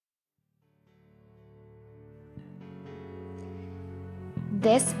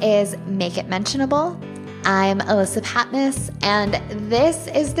This is Make It Mentionable. I'm Alyssa Patmos, and this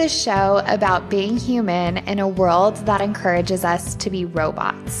is the show about being human in a world that encourages us to be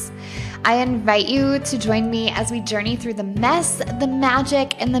robots. I invite you to join me as we journey through the mess, the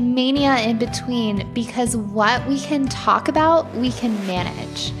magic, and the mania in between, because what we can talk about, we can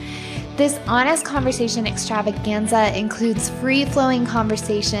manage. This honest conversation extravaganza includes free-flowing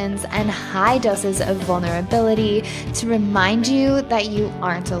conversations and high doses of vulnerability to remind you that you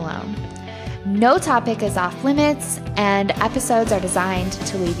aren't alone. No topic is off limits, and episodes are designed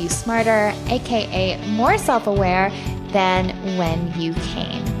to leave you smarter, aka more self-aware than when you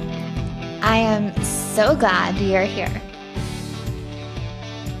came. I am so glad you're here.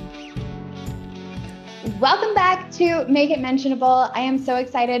 Welcome back to Make It Mentionable. I am so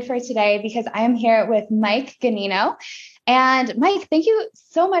excited for today because I am here with Mike Ganino. And Mike, thank you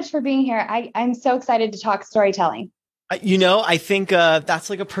so much for being here. I'm so excited to talk storytelling. I think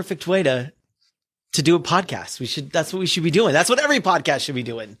that's like a perfect way to do a podcast. That's what we should be doing. That's what every podcast should be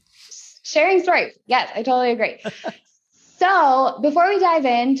doing. Sharing stories. Yes, I totally agree. So before we dive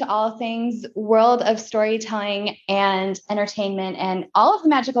into all things world of storytelling and entertainment and all of the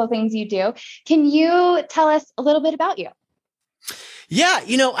magical things you do, can you tell us a little bit about you? Yeah,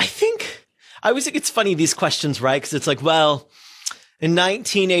 I think it's funny, these questions, right? Because it's like, well, in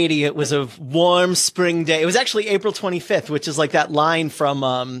 1980, it was a warm spring day. It was actually April 25th, which is like that line from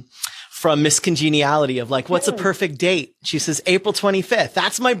Miss Congeniality of like, what's a perfect date? She says, April 25th.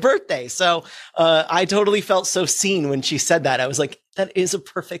 That's my birthday. So I totally felt so seen when she said that. I was like, that is a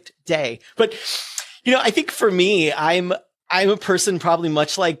perfect day. But, I think for me, I'm a person probably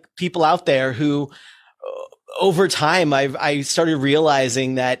much like people out there who over time, I started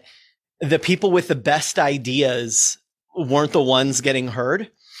realizing that the people with the best ideas weren't the ones getting heard.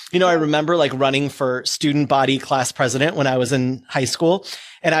 I remember like running for student body class president when I was in high school,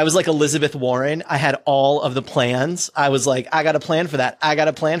 and I was like Elizabeth Warren. I had all of the plans. I was like, I got a plan for that. I got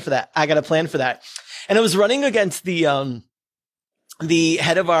a plan for that. I got a plan for that. And I was running against the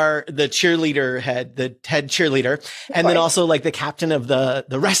head of the cheerleader head, the head cheerleader, and then also like the captain of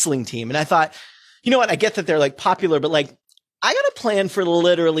the wrestling team. And I thought, you know what? I get that they're like popular, but like, I got a plan for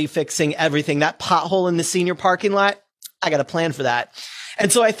literally fixing everything. That pothole in the senior parking lot, I got a plan for that.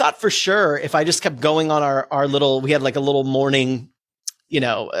 And so I thought for sure, if I just kept going on our little, we had like a little morning,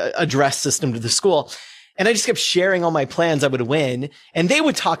 address system to the school. And I just kept sharing all my plans, I would win. And they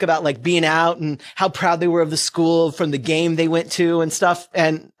would talk about like being out and how proud they were of the school from the game they went to and stuff.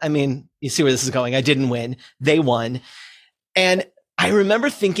 And I mean, you see where this is going. I didn't win. They won. And I remember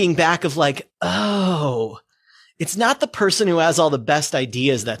thinking back of like, oh, it's not the person who has all the best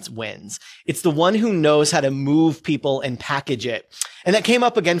ideas that wins. It's the one who knows how to move people and package it. And that came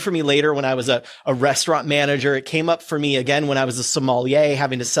up again for me later when I was a restaurant manager. It came up for me again when I was a sommelier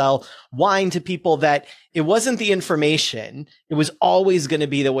having to sell wine to people, that it wasn't the information. It was always going to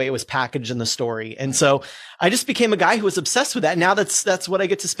be the way it was packaged in the story. And so I just became a guy who was obsessed with that. Now that's what I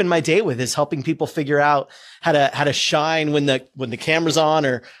get to spend my day with, is helping people figure out how to shine when the camera's on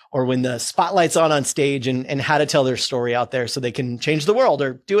or when the spotlight's on stage, and how to tell their story out there so they can change the world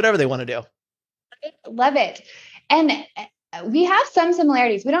or do whatever they want to do. Love it. And we have some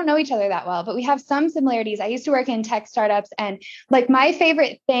similarities. We don't know each other that well, but we have some similarities. I used to work in tech startups, and like my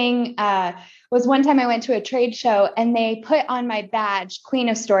favorite thing was one time I went to a trade show and they put on my badge, Queen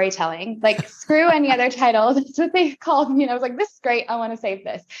of Storytelling, like screw any other title. That's what they called me. And I was like, this is great. I want to save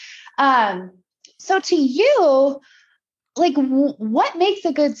this. So to you, like what makes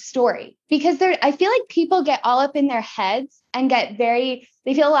a good story? Because I feel like people get all up in their heads and they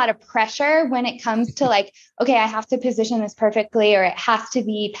feel a lot of pressure when it comes to like, okay, I have to position this perfectly, or it has to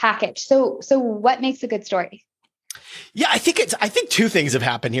be packaged. So what makes a good story? Yeah, I think two things have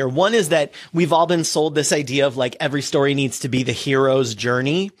happened here. One is that we've all been sold this idea of like every story needs to be the hero's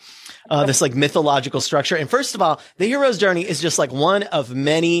journey. This like mythological structure. And first of all, the hero's journey is just like one of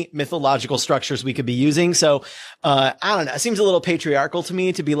many mythological structures we could be using. So, I don't know. It seems a little patriarchal to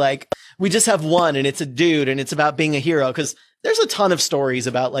me to be like, we just have one and it's a dude and it's about being a hero. Cause there's a ton of stories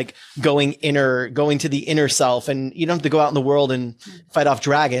about like going to the inner self, and you don't have to go out in the world and fight off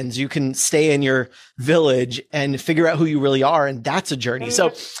dragons. You can stay in your village and figure out who you really are. And that's a journey.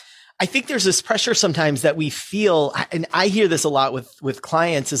 So I think there's this pressure sometimes that we feel, and I hear this a lot with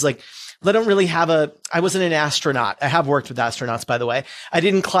clients, is like, they don't really have I wasn't an astronaut. I have worked with astronauts, by the way. I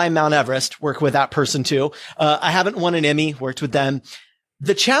didn't climb Mount Everest, work with that person too. I haven't won an Emmy, worked with them.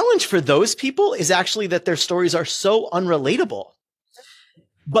 The challenge for those people is actually that their stories are so unrelatable.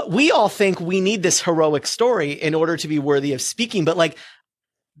 But we all think we need this heroic story in order to be worthy of speaking. But like,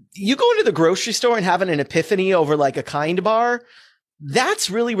 you go into the grocery store and having an epiphany over like a Kind bar, that's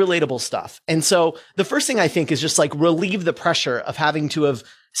really relatable stuff. And so the first thing I think is just like relieve the pressure of having to have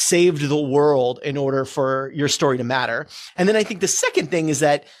saved the world in order for your story to matter. And then I think the second thing is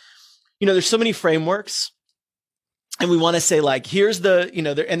that, there's so many frameworks, and we want to say like, here's the,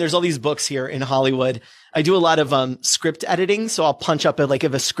 and there's all these books here in Hollywood. I do a lot of script editing. So I'll punch up like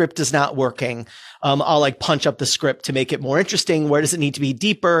if a script is not working, I'll like punch up the script to make it more interesting. Where does it need to be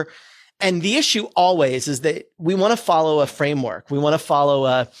deeper? And the issue always is that we want to follow a framework. We want to follow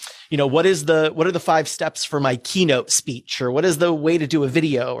what are the 5 steps for my keynote speech, or what is the way to do a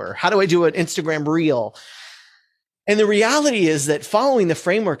video, or how do I do an Instagram reel? And the reality is that following the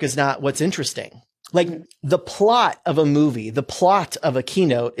framework is not what's interesting. Like the plot of a movie, the plot of a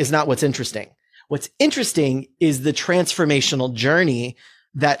keynote is not what's interesting. What's interesting is the transformational journey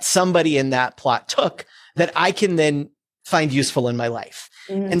that somebody in that plot took that I can then find useful in my life.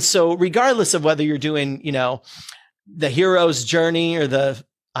 Mm-hmm. And so regardless of whether you're doing, the hero's journey or the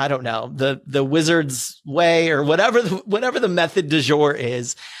wizard's way, or whatever the method du jour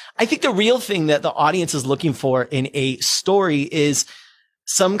is, I think the real thing that the audience is looking for in a story is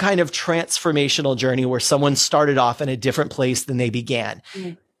some kind of transformational journey where someone started off in a different place than they began.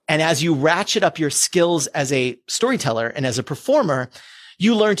 Mm-hmm. And as you ratchet up your skills as a storyteller and as a performer,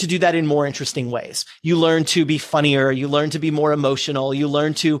 you learn to do that in more interesting ways. You learn to be funnier. You learn to be more emotional. You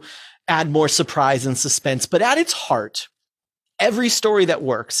learn to add more surprise and suspense. But at its heart, every story that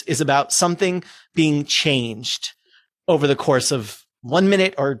works is about something being changed over the course of 1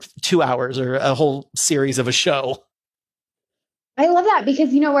 minute or 2 hours or a whole series of a show. I love that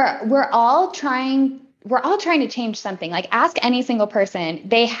because, we're all trying to change something. Like ask any single person,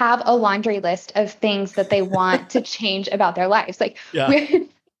 they have a laundry list of things that they want to change about their lives. Like we're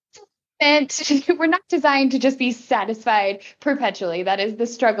not designed to just be satisfied perpetually. That is the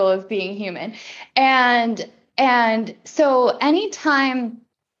struggle of being human. And so anytime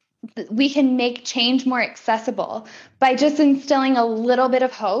we can make change more accessible by just instilling a little bit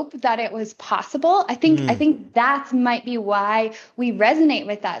of hope that it was possible. I think that might be why we resonate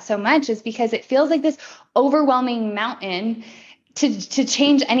with that so much, is because it feels like this overwhelming mountain to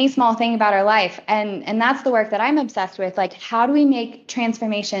change any small thing about our life. And that's the work that I'm obsessed with. Like, how do we make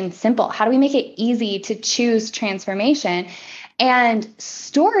transformation simple? How do we make it easy to choose transformation? And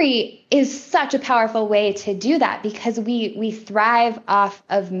story is such a powerful way to do that because we thrive off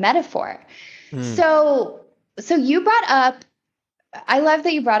of metaphor. So you brought up, I love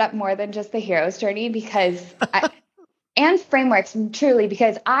that you brought up more than just the hero's journey because and frameworks, truly,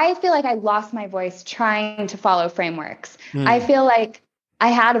 because I feel like I lost my voice trying to follow frameworks. I feel like I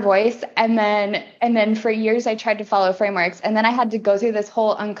had a voice and then for years I tried to follow frameworks, and then I had to go through this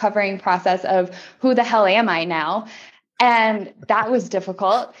whole uncovering process of who the hell am I now? And that was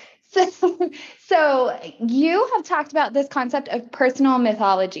difficult. So you have talked about this concept of personal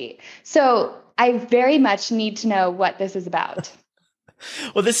mythology. So I very much need to know what this is about.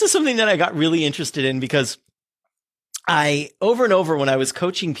 Well, this is something that I got really interested in because over and over when I was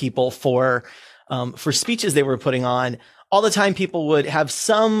coaching people for speeches they were putting on, all the time people would have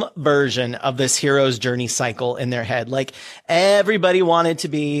some version of this hero's journey cycle in their head. Like everybody wanted to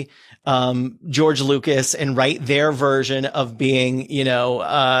be George Lucas and write their version of being,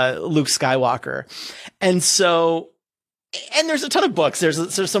 Luke Skywalker. And so, and there's a ton of books.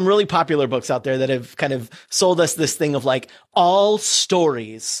 There's some really popular books out there that have kind of sold us this thing of like all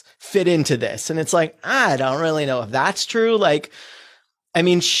stories fit into this. And it's like, I don't really know if that's true. Like, I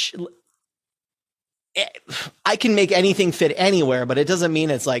mean, I can make anything fit anywhere, but it doesn't mean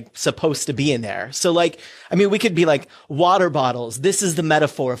it's like supposed to be in there. So like, I mean, we could be like water bottles. This is the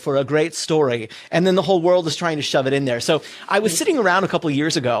metaphor for a great story. And then the whole world is trying to shove it in there. So I was sitting around a couple of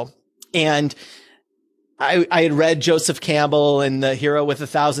years ago and I had read Joseph Campbell and The Hero with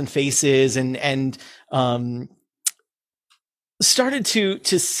 1,000 Faces and started to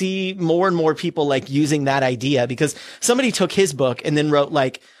see more and more people like using that idea because somebody took his book and then wrote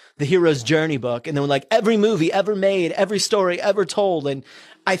like the hero's journey book. And then like every movie ever made, every story ever told. And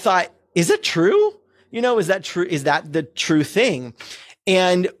I thought, is it true? Is that true? Is that the true thing?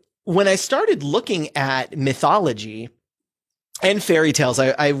 And when I started looking at mythology and fairy tales,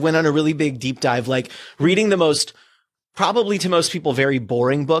 I went on a really big deep dive, like reading the most, probably to most people, very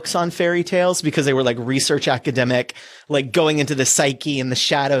boring books on fairy tales because they were like research academic, like going into the psyche and the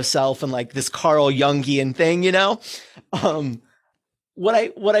shadow self and like this Carl Jungian thing,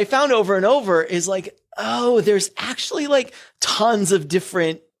 What I found over and over is like, oh, there's actually like tons of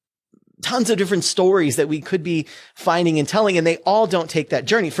different stories that we could be finding and telling, and they all don't take that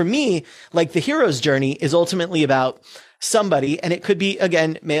journey. For me, like the hero's journey is ultimately about somebody, and it could be,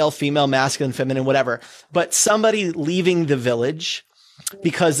 again, male, female, masculine, feminine, whatever, but somebody leaving the village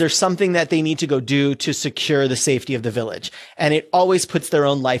because there's something that they need to go do to secure the safety of the village. And it always puts their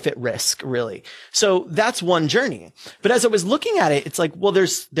own life at risk, really. So that's one journey. But as I was looking at it, it's like, well,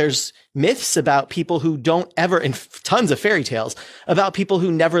 there's myths about people who don't ever, and tons of fairy tales about people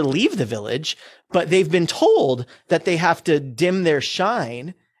who never leave the village, but they've been told that they have to dim their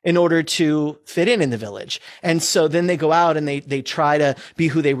shine in order to fit in the village. And so then they go out and they try to be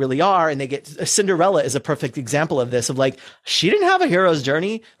who they really are. And they get, Cinderella is a perfect example of this, of like, she didn't have a hero's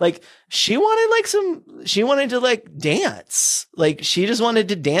journey. Like she wanted to like dance. Like she just wanted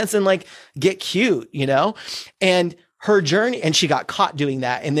to dance and like get cute, you know? And her journey, and she got caught doing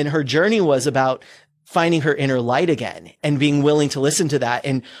that. And then her journey was about finding her inner light again and being willing to listen to that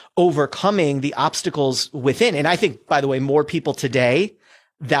and overcoming the obstacles within. And I think, by the way, more people today,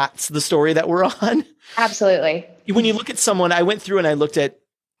 that's the story that we're on. Absolutely. When you look at someone, I went through and I looked at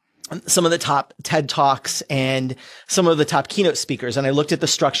some of the top TED Talks and some of the top keynote speakers, and I looked at the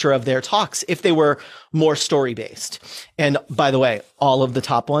structure of their talks if they were more story-based. And by the way, all of the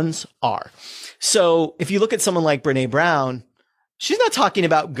top ones are. So if you look at someone like Brené Brown, she's not talking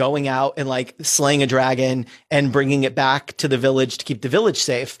about going out and like slaying a dragon and bringing it back to the village to keep the village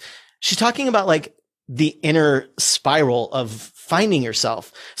safe. She's talking about like the inner spiral of finding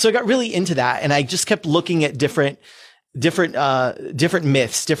yourself. So I got really into that. And I just kept looking at different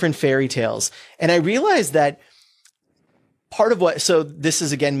myths, different fairy tales. And I realized that part of what, so this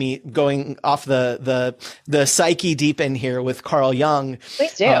is again, me going off the psyche deep end here with Carl Jung.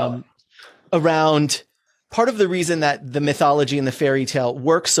 Please do. Around part of the reason that the mythology and the fairy tale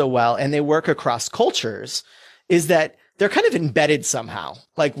work so well, and they work across cultures, is that they're kind of embedded somehow.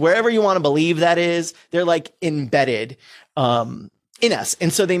 Like wherever you want to believe that is, they're like embedded in us.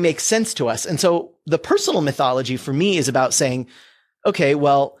 And so they make sense to us. And so the personal mythology for me is about saying, okay,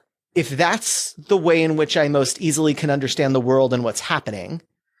 well, if that's the way in which I most easily can understand the world and what's happening,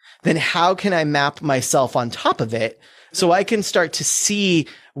 then how can I map myself on top of it so I can start to see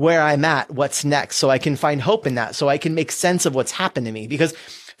where I'm at, what's next, so I can find hope in that, so I can make sense of what's happened to me? Because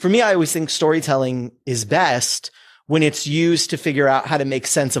for me, I always think storytelling is best when it's used to figure out how to make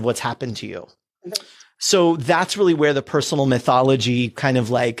sense of what's happened to you. So that's really where the personal mythology kind of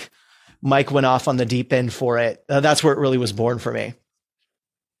like Mike went off on the deep end for it. That's where it really was born for me.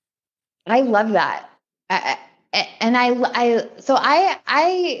 I love that. I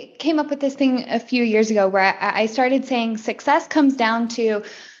came up with this thing a few years ago where I started saying success comes down to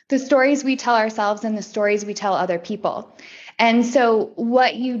the stories we tell ourselves and the stories we tell other people. And so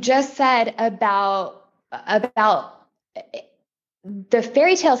what you just said about the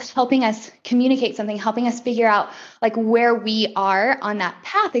fairy tales helping us communicate something, helping us figure out like where we are on that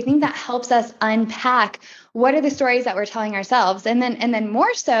path, I think that helps us unpack what are the stories that we're telling ourselves. And then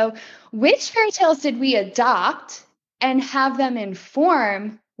more so, which fairy tales did we adopt and have them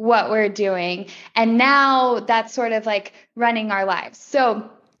inform what we're doing? And now that's sort of like running our lives. So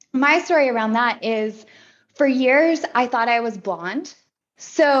my story around that is, for years, I thought I was blonde.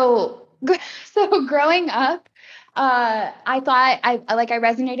 So growing up, I thought I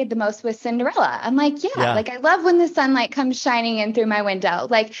resonated the most with Cinderella. I'm like, yeah, like I love when the sunlight comes shining in through my window.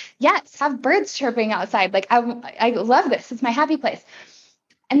 Like, yes, have birds chirping outside. Like I love this. It's my happy place.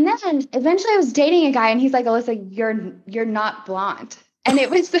 And then eventually I was dating a guy and he's like, Alyssa, you're not blonde. And it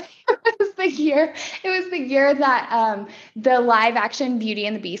was the year that the live action Beauty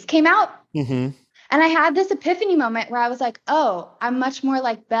and the Beast came out. Mm-hmm. And I had this epiphany moment where I was like, oh, I'm much more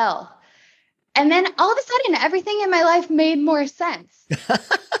like Belle. And then all of a sudden, everything in my life made more sense.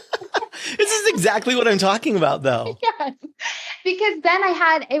 This is exactly what I'm talking about, though. Yes. Because then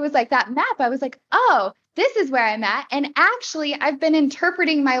it was like that map. I was like, oh, this is where I'm at. And actually, I've been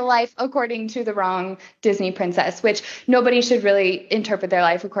interpreting my life according to the wrong Disney princess, which nobody should really interpret their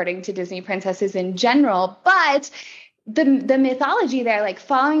life according to Disney princesses in general. But the mythology there, like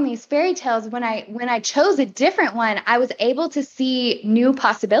following these fairy tales, when I chose a different one, I was able to see new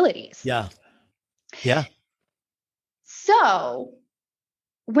possibilities. Yeah. Yeah. So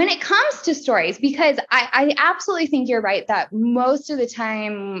when it comes to stories, because I absolutely think you're right that most of the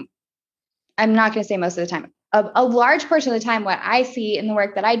time, I'm not going to say most of the time, a large portion of the time, what I see in the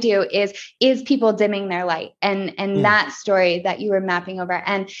work that I do is people dimming their light and that story that you were mapping over.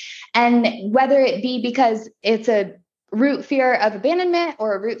 And whether it be because it's a root fear of abandonment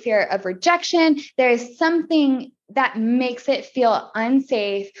or a root fear of rejection, there is something that makes it feel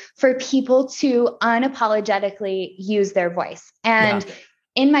unsafe for people to unapologetically use their voice. And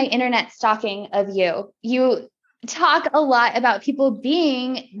in my internet stalking of you talk a lot about people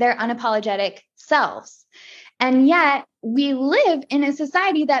being their unapologetic selves. And yet we live in a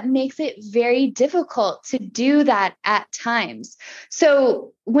society that makes it very difficult to do that at times.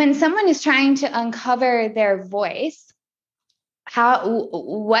 So when someone is trying to uncover their voice,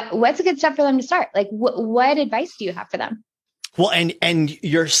 what's a good step for them to start? Like, what advice do you have for them? Well, and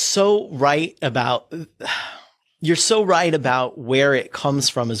you're so right about where it comes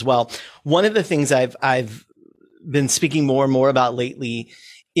from as well. One of the things I've been speaking more and more about lately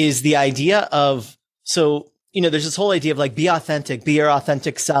is the idea of, so, there's this whole idea of like, be authentic, be your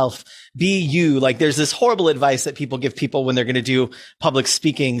authentic self, be you. Like there's this horrible advice that people give people when they're going to do public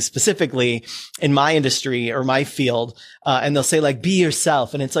speaking, specifically in my industry or my field. And they'll say like, be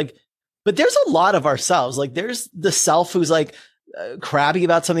yourself. And it's like, but there's a lot of ourselves. Like there's the self who's like crabby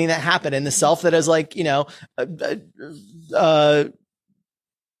about something that happened, and the self that is like, a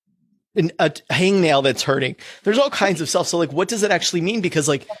hangnail that's hurting. There's all kinds of self. So like, what does it actually mean? Because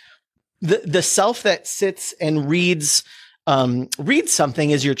like the self that sits and reads something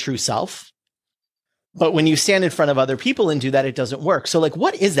is your true self. But when you stand in front of other people and do that, it doesn't work. So like,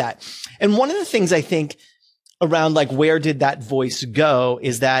 what is that? And one of the things I think around like, where did that voice go,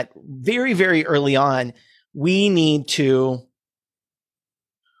 is that very, very early on, we need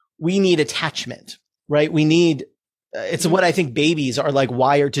attachment, right? It's what I think babies are like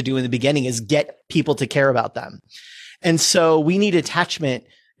wired to do in the beginning, is get people to care about them. And so we need attachment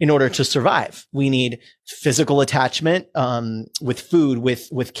in order to survive. We need physical attachment, with food,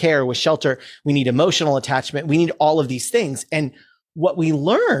 with care, with shelter. We need emotional attachment. We need all of these things. And what we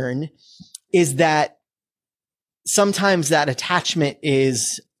learn is that sometimes that attachment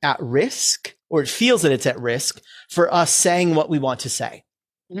is at risk, or it feels that it's at risk for us saying what we want to say.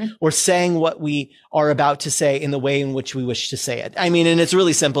 Or saying what we are about to say in the way in which we wish to say it. I mean, and it's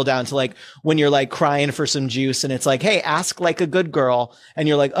really simple down to like when you're like crying for some juice and it's like, hey, ask like a good girl. And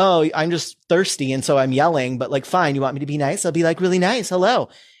you're like, oh, I'm just thirsty. And so I'm yelling, but like, fine, you want me to be nice? I'll be like really nice. Hello.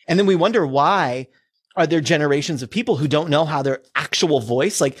 And then we wonder, why are there generations of people who don't know how their actual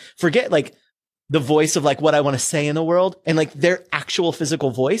voice, like forget like the voice of like what I want to say in the world, and like their actual physical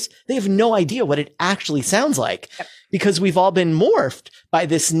voice, they have no idea what it actually sounds like. Yep. Because we've all been morphed by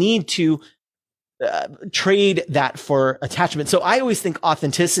this need to trade that for attachment. So I always think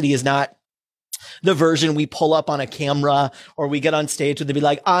authenticity is not the version we pull up on a camera or we get on stage and be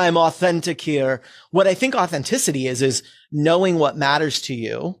like, I'm authentic here. What I think authenticity is knowing what matters to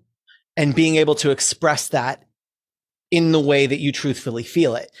you and being able to express that in the way that you truthfully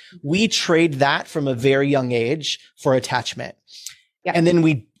feel it. We trade that from a very young age for attachment. Yep. And then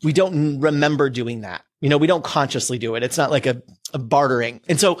we don't remember doing that. We don't consciously do it. It's not like a bartering.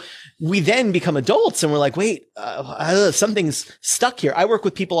 And so we then become adults and we're like, wait, something's stuck here. I work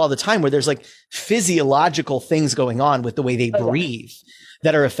with people all the time where there's like physiological things going on with the way they breathe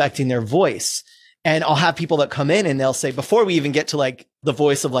that are affecting their voice. And I'll have people that come in and they'll say, before we even get to like the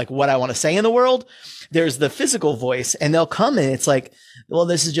voice of like what I want to say in the world, there's the physical voice, and they'll come and it's like, well,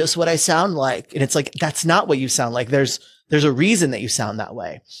 this is just what I sound like. And it's like, that's not what you sound like. There's a reason that you sound that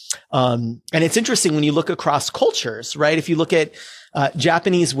way. And it's interesting when you look across cultures, right? If you look at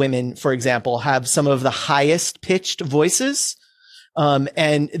Japanese women, for example, have some of the highest pitched voices,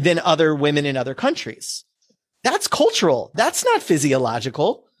 and then other women in other countries. That's cultural. That's not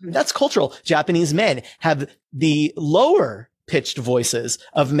physiological. That's cultural. Japanese men have the lower pitched voices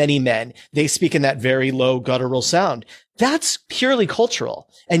of many men. They speak in that very low guttural sound. That's purely cultural.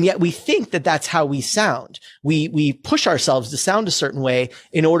 And yet we think that that's how we sound. We push ourselves to sound a certain way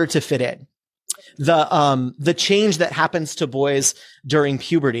in order to fit in. The change that happens to boys during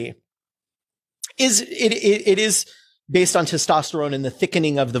puberty is based on testosterone and the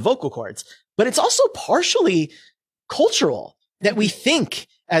thickening of the vocal cords, but it's also partially cultural that we think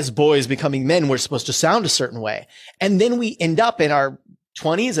as boys becoming men, we're supposed to sound a certain way. And then we end up in our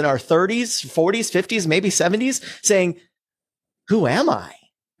 20s and our 30s, 40s, 50s, maybe 70s saying, who am I?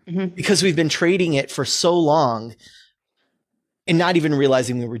 Mm-hmm. Because we've been trading it for so long and not even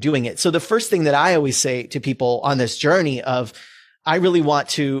realizing we were doing it. So the first thing that I always say to people on this journey of, I really want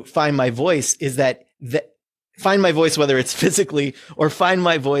to find my voice, is that find my voice, whether it's physically or find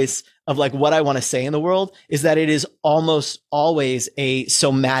my voice of like what I want to say in the world, is that it is almost always a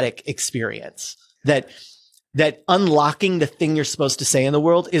somatic experience, that unlocking the thing you're supposed to say in the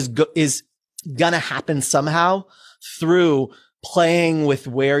world is gonna happen somehow through playing with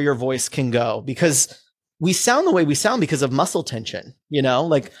where your voice can go, because we sound the way we sound because of muscle tension,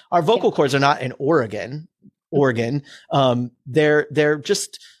 like our vocal cords are not an organ. They're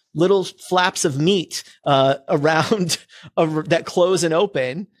just little flaps of meat around that close and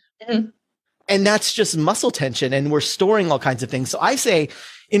open. Mm-hmm. And that's just muscle tension, and we're storing all kinds of things. So I say,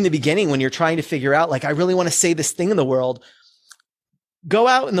 in the beginning, when you're trying to figure out, like, I really want to say this thing in the world, go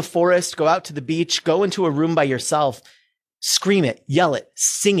out in the forest, go out to the beach, go into a room by yourself, scream it, yell it,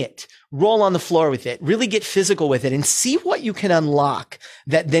 sing it, roll on the floor with it, really get physical with it and see what you can unlock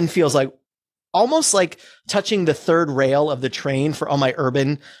that then feels like almost like touching the third rail of the train. For all my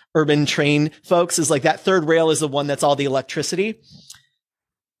urban train folks, is like that third rail is the one that's all the electricity.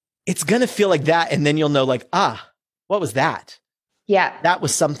 It's going to feel like that. And then you'll know, like, what was that? Yeah, that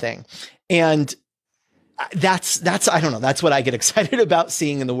was something. And that's, I don't know. That's what I get excited about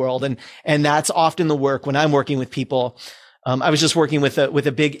seeing in the world. And that's often the work when I'm working with people. I was just working with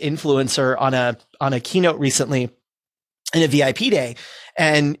a big influencer on a keynote recently in a VIP day.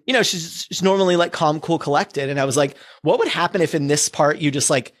 And, you know, she's normally like calm, cool, collected. And I was like, what would happen if in this part you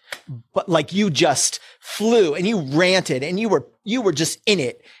just you just flew and you ranted and you were just in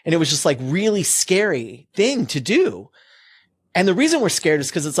it. And it was just like really scary thing to do. And the reason we're scared is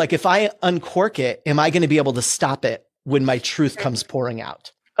because it's like, if I uncork it, am I going to be able to stop it when my truth comes pouring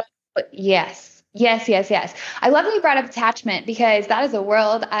out? Yes. Yes. I love that you brought up attachment, because that is a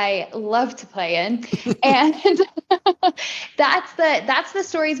world I love to play in. And that's the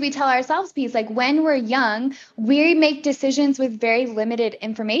stories we tell ourselves piece. Like, when we're young, we make decisions with very limited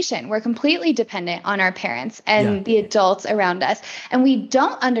information. We're completely dependent on our parents and the adults around us. And we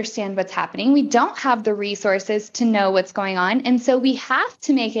don't understand what's happening. We don't have the resources to know what's going on. And so we have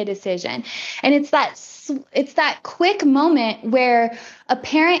to make a decision. And it's that quick moment where a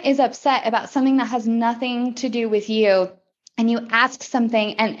parent is upset about something that has nothing to do with you, and you ask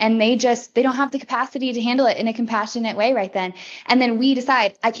something and they don't have the capacity to handle it in a compassionate way right then. And then we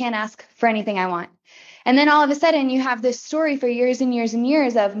decide, I can't ask for anything I want. And then all of a sudden you have this story for years and years and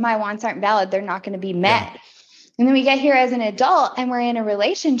years of, my wants aren't valid, they're not going to be met. Yeah. And then we get here as an adult and we're in a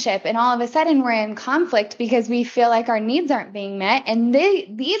relationship, and all of a sudden we're in conflict because we feel like our needs aren't being met. And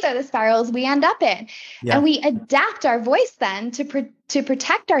these are the spirals we end up in. Yeah. And we adapt our voice then to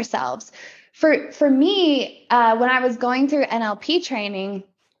protect ourselves. For me, when I was going through NLP training,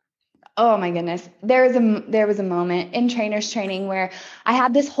 oh my goodness, there was a moment in trainers training where I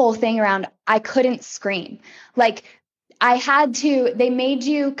had this whole thing around, I couldn't scream. Like, they made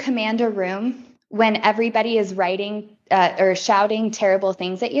you command a room when everybody is writing or shouting terrible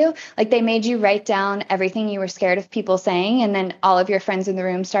things at you. Like, they made you write down everything you were scared of people saying, and then all of your friends in the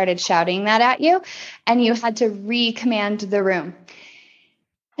room started shouting that at you, and you had to recommand the room.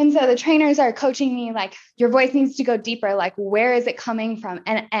 And so the trainers are coaching me, like, your voice needs to go deeper. Like, where is it coming from?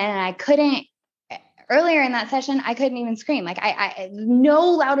 And I couldn't. Earlier in that session, I couldn't even scream. Like, I no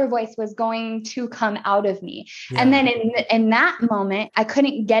louder voice was going to come out of me. Yeah. And then in that moment, I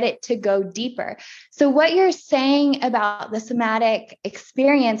couldn't get it to go deeper. So what you're saying about the somatic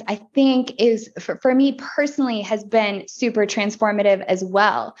experience, I think is, for me personally, has been super transformative as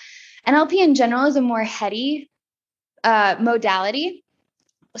well. NLP in general is a more heady modality.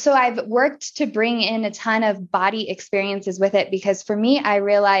 So I've worked to bring in a ton of body experiences with it, because for me, I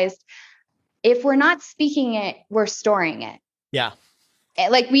realized, if we're not speaking it, we're storing it. Yeah.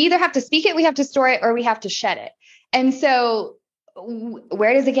 Like, we either have to speak it, we have to store it, or we have to shed it. And so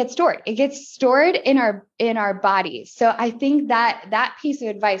where does it get stored? It gets stored in our bodies. So I think that piece of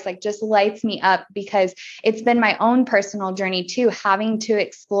advice, like, just lights me up, because it's been my own personal journey too, having to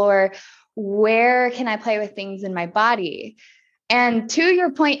explore, where can I play with things in my body? And to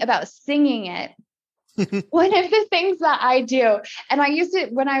your point about singing it, one of the things that I do, and I used to,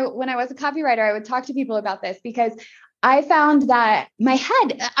 when I was a copywriter, I would talk to people about this, because I found that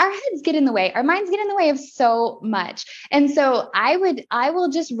our heads get in the way, our minds get in the way of so much. And so I will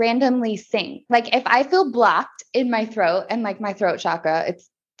just randomly sing. Like, if I feel blocked in my throat, and like my throat chakra, it's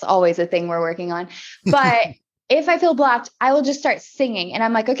always a thing we're working on. But if I feel blocked, I will just start singing, and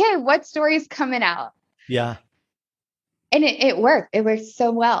I'm like, okay, what story's coming out? Yeah. And it worked. It worked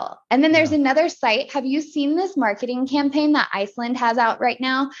so well. And then there's another site. Have you seen this marketing campaign that Iceland has out right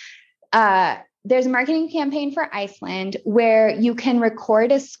now? There's a marketing campaign for Iceland where you can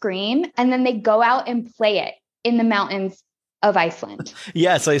record a scream, and then they go out and play it in the mountains of Iceland.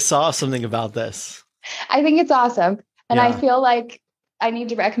 Yes, I saw something about this. I think it's awesome. And I feel like I need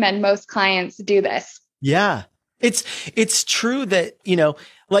to recommend most clients do this. Yeah. It's true that, you know,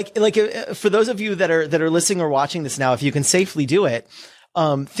 like for those of you that are listening or watching this now, if you can safely do it,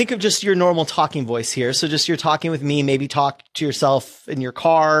 think of just your normal talking voice here. So just you're talking with me, maybe talk to yourself in your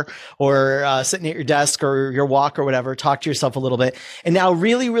car, or sitting at your desk or your walk or whatever, talk to yourself a little bit. And now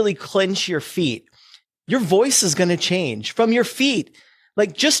really, really clench your feet. Your voice is going to change from your feet.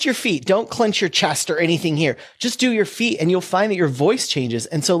 Like, just your feet. Don't clench your chest or anything here. Just do your feet, and you'll find that your voice changes.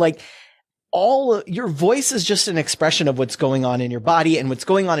 And so, like, your voice is just an expression of what's going on in your body, and what's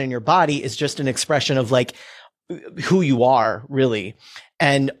going on in your body is just an expression of like who you are, really.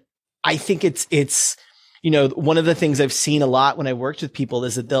 And I think it's, one of the things I've seen a lot when I worked with people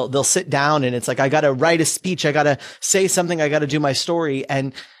is that they'll sit down and it's like, I got to write a speech. I got to say something. I got to do my story.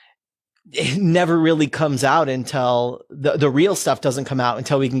 And it never really comes out until the real stuff doesn't come out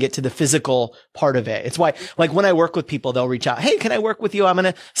until we can get to the physical part of it. It's why, like when I work with people, they'll reach out. Hey, can I work with you? I'm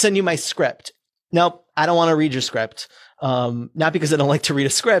going to send you my script. Nope. I don't want to read your script. Not because I don't like to read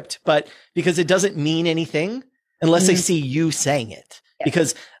a script, but because it doesn't mean anything unless I see you saying it,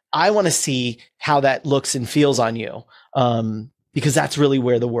 because I want to see how that looks and feels on you. Because that's really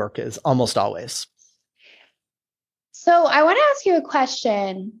where the work is almost always. So I want to ask you a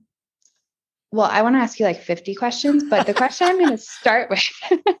question. Well, I want to ask you like 50 questions, but the question I'm going to start with.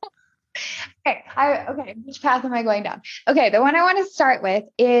 Okay. Which path am I going down? Okay. The one I want to start with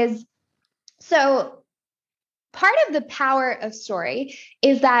is, so part of the power of story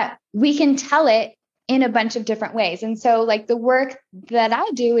is that we can tell it in a bunch of different ways. And so like the work that I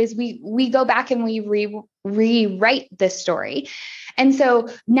do is we go back and we rewrite the story. And so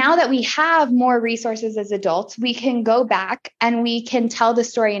now that we have more resources as adults, we can go back and we can tell the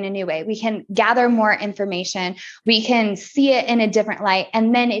story in a new way. We can gather more information. We can see it in a different light.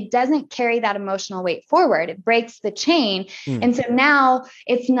 And then it doesn't carry that emotional weight forward. It breaks the chain. And so now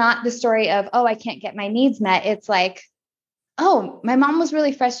it's not the story of, oh, I can't get my needs met. It's like, oh, my mom was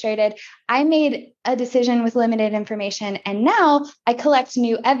really frustrated. I made a decision with limited information. And now I collect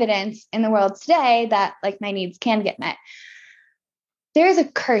new evidence in the world today that like my needs can get met. There's a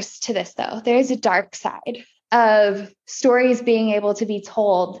curse to this, though. There's a dark side of stories being able to be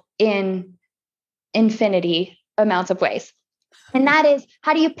told in infinity amounts of ways. And that is,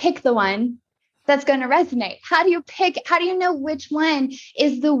 how do you pick the one that's going to resonate? How do you know which one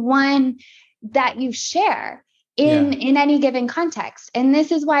is the one that you share in any given context? And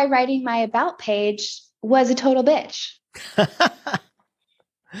this is why writing my about page was a total bitch.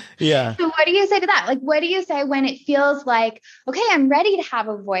 Yeah. So what do you say to that? Like, what do you say when it feels like, okay, I'm ready to have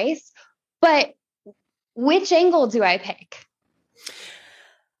a voice, but which angle do I pick?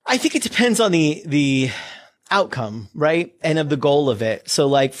 I think it depends on the outcome, right? And of the goal of it. So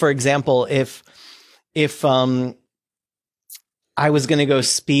like, for example, if I was going to go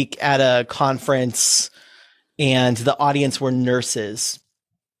speak at a conference and the audience were nurses,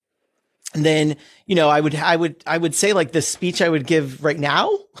 and then, I would say like the speech I would give right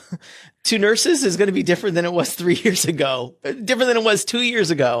now to nurses is going to be different than it was 3 years ago, different than it was 2 years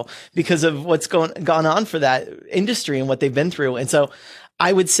ago, because of what's gone on for that industry and what they've been through. And so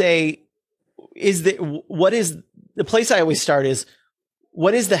I would say, what is the place I always start is,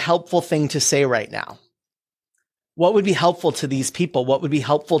 what is the helpful thing to say right now? What would be helpful to these people? What would be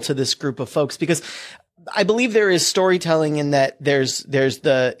helpful to this group of folks? Because I believe there is storytelling in that there's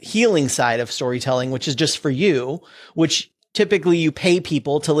the healing side of storytelling, which is just for you, which typically you pay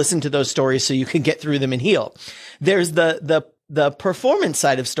people to listen to those stories so you can get through them and heal. There's the performance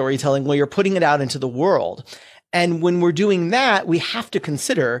side of storytelling where you're putting it out into the world. And when we're doing that, we have to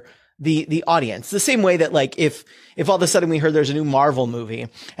consider the audience, the same way that like, if all of a sudden we heard there's a new Marvel movie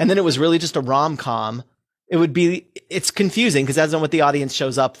and then it was really just a rom-com, it's confusing because that's not what the audience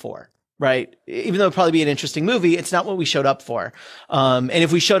shows up for. Right. Even though it'd probably be an interesting movie, it's not what we showed up for. And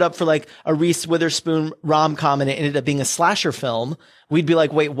if we showed up for like a Reese Witherspoon rom-com and it ended up being a slasher film, we'd be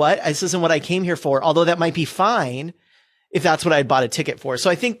like, wait, what? This isn't what I came here for. Although that might be fine if that's what I'd bought a ticket for. So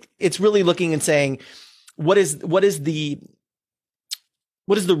I think it's really looking and saying, what is the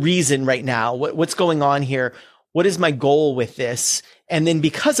reason right now? What's going on here? What is my goal with this? And then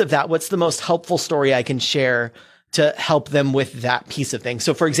because of that, what's the most helpful story I can share to help them with that piece of things?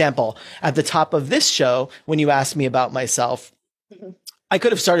 So for example, at the top of this show, when you asked me about myself, I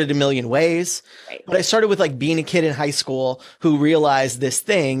could have started a million ways, but I started with like being a kid in high school who realized this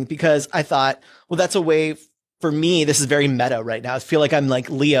thing because I thought, well, that's a way for me. This is very meta right now. I feel like I'm like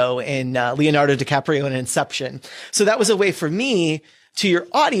Leo in Leonardo DiCaprio in Inception. So that was a way for me to your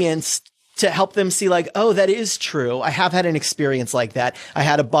audience to help them see like, oh, that is true. I have had an experience like that. I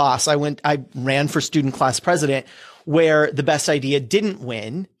had a boss. I ran for student class president where the best idea didn't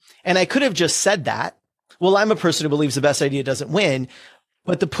win. And I could have just said that. Well, I'm a person who believes the best idea doesn't win,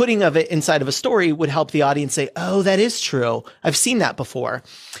 but the putting of it inside of a story would help the audience say, oh, that is true. I've seen that before.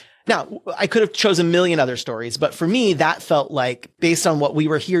 Now, I could have chosen a million other stories, but for me, that felt like, based on what we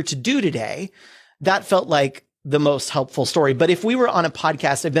were here to do today, that felt like the most helpful story. But if we were on a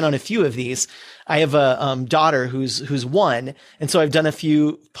podcast, I've been on a few of these. I have a daughter who's one. And so I've done a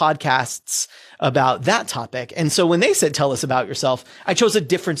few podcasts about that topic. And so when they said, tell us about yourself, I chose a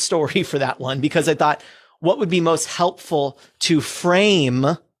different story for that one because I thought what would be most helpful to frame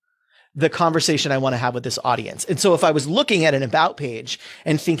the conversation I want to have with this audience. And so if I was looking at an about page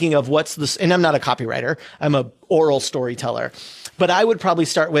and thinking of what's this, and I'm not a copywriter, I'm a oral storyteller, but I would probably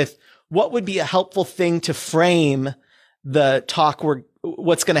start with what would be a helpful thing to frame the talk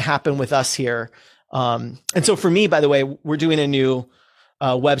what's going to happen with us here. And so for me, by the way, we're doing a new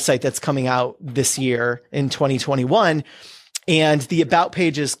website that's coming out this year in 2021. And the about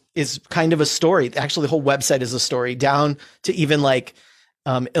page is kind of a story. Actually, the whole website is a story down to even like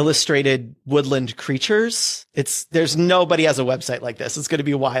illustrated woodland creatures. There's nobody has a website like this. It's going to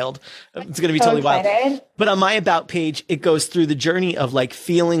be wild. It's going to be so totally excited. Wild. But on my about page, it goes through the journey of like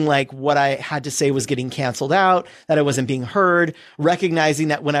feeling like what I had to say was getting canceled out, that I wasn't being heard, recognizing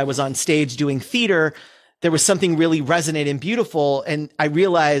that when I was on stage doing theater, there was something really resonant and beautiful. And I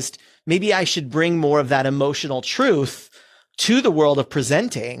realized maybe I should bring more of that emotional truth to the world of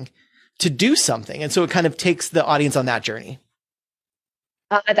presenting to do something. And so it kind of takes the audience on that journey.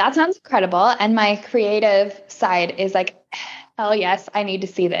 That sounds incredible. And my creative side is like, hell yes, I need to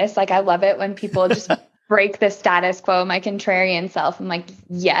see this. Like, I love it when people just break the status quo, my contrarian self. I'm like,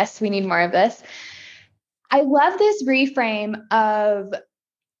 yes, we need more of this. I love this reframe of,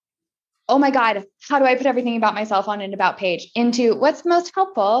 oh my God, how do I put everything about myself on an about page into what's most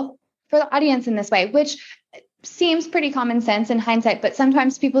helpful for the audience in this way, which seems pretty common sense in hindsight, but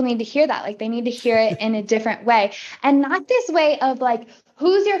sometimes people need to hear that. Like they need to hear it in a different way, and not this way of like,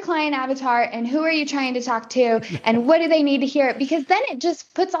 who's your client avatar and who are you trying to talk to and what do they need to hear? Because then it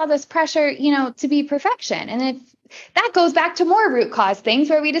just puts all this pressure, to be perfection. And that goes back to more root cause things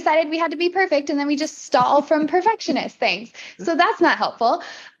where we decided we had to be perfect and then we just stall from perfectionist things. So that's not helpful.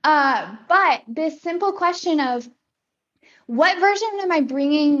 But this simple question of what version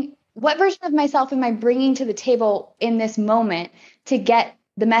of myself am I bringing to the table in this moment to get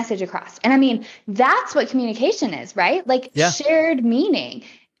the message across? And I mean, that's what communication is, right? Like shared meaning.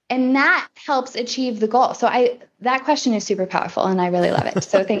 And that helps achieve the goal. So that question is super powerful and I really love it.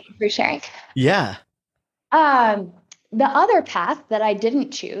 So thank you for sharing. Yeah. The other path that I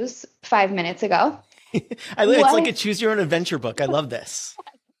didn't choose 5 minutes ago. It's like a choose your own adventure book. I love this.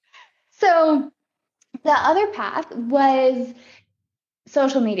 So the other path was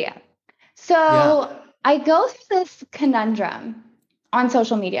social media. So I go through this conundrum on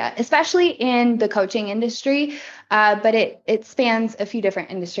social media, especially in the coaching industry, but it spans a few different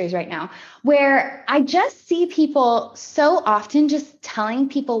industries right now, where I just see people so often just telling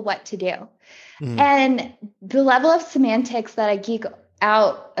people what to do. And the level of semantics that I geek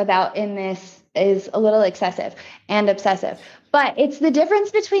out about in this is a little excessive and obsessive. But it's the difference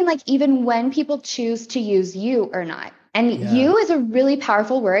between like even when people choose to use you or not. And you is a really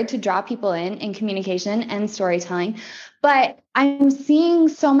powerful word to draw people in communication and storytelling. But I'm seeing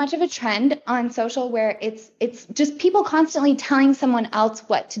so much of a trend on social where it's just people constantly telling someone else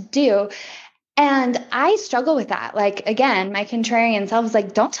what to do. And I struggle with that. Like, again, my contrarian self is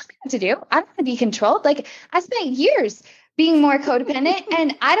like, don't tell me what to do. I don't want to be controlled. Like, I spent years being more codependent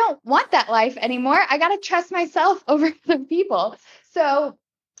and I don't want that life anymore. I got to trust myself over other people. So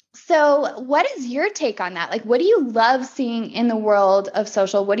what is your take on that? Like, what do you love seeing in the world of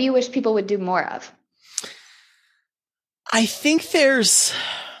social? What do you wish people would do more of? I think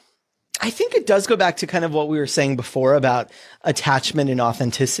it does go back to kind of what we were saying before about attachment and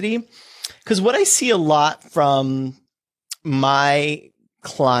authenticity. Because what I see a lot from my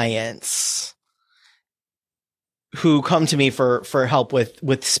clients who come to me for help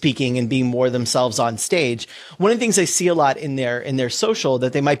with speaking and being more themselves on stage, one of the things I see a lot in their social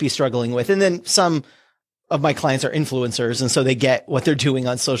that they might be struggling with, and then some of my clients are influencers, and so they get what they're doing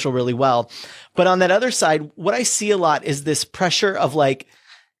on social really well. But on that other side, what I see a lot is this pressure of like,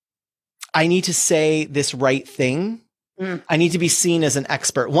 I need to say this right thing. I need to be seen as an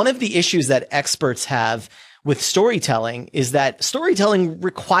expert. One of the issues that experts have with storytelling is that storytelling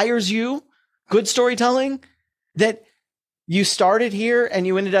requires good storytelling, that you started here and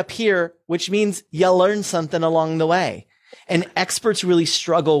you ended up here, which means you learned something along the way. And experts really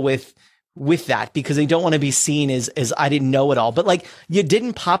struggle with that because they don't want to be seen as I didn't know it all. But like, you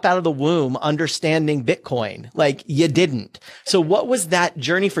didn't pop out of the womb understanding Bitcoin. Like, you didn't. So what was that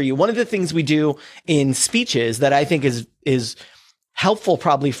journey for you? One of the things we do in speeches that I think is helpful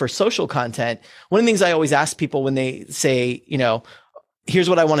probably for social content. One of the things I always ask people when they say, here's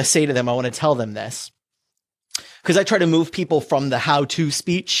what I want to say to them. I want to tell them this. Because I try to move people from the how-to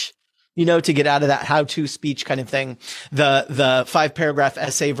speech, to get out of that how-to speech kind of thing. The 5-paragraph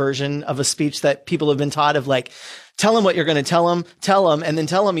essay version of a speech that people have been taught of, like, tell them what you're going to tell them, and then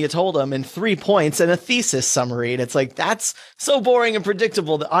tell them you told them in 3 points and a thesis summary. And it's like, that's so boring and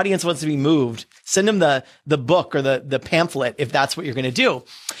predictable. The audience wants to be moved. Send them the book or the pamphlet if that's what you're going to do.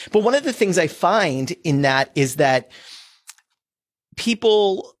 But one of the things I find in that is that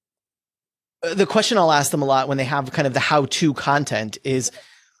people, the question I'll ask them a lot when they have kind of the how-to content is,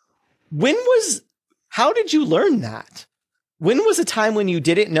 how did you learn that? When was a time when you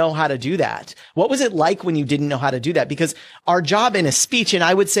didn't know how to do that? What was it like when you didn't know how to do that? Because our job in a speech, and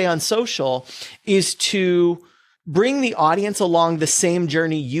I would say on social, is to bring the audience along the same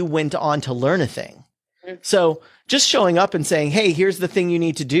journey you went on to learn a thing. So just showing up and saying, hey, here's the thing you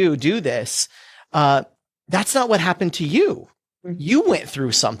need to do this. That's not what happened to you. You went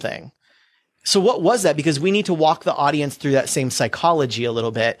through something. So what was that? Because we need to walk the audience through that same psychology a little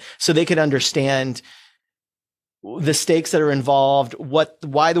bit so they could understand the stakes that are involved,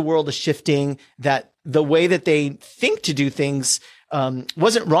 why the world is shifting, that the way that they think to do things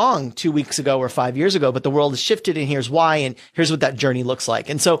wasn't wrong 2 weeks ago or 5 years ago, but the world has shifted and here's why, and here's what that journey looks like.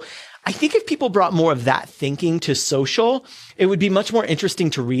 And so I think if people brought more of that thinking to social, it would be much more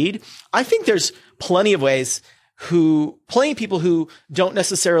interesting to read. I think there's plenty of people who don't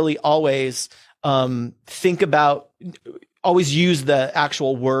necessarily always always use the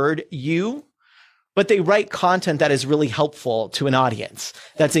actual word you, but they write content that is really helpful to an audience,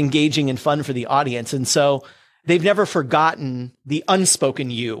 that's engaging and fun for the audience. And so they've never forgotten the unspoken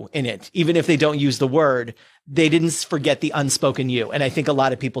you in it. Even if they don't use the word, they didn't forget the unspoken you. And I think a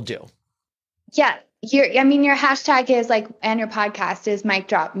lot of people do. Yeah. Your hashtag is like, and your podcast is mic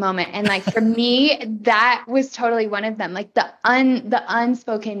drop moment. And like, for me, that was totally one of them. Like the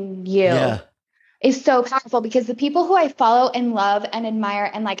unspoken you is so powerful, because the people who I follow and love and admire,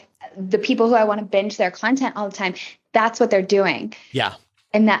 and like the people who I want to binge their content all the time, that's what they're doing. Yeah.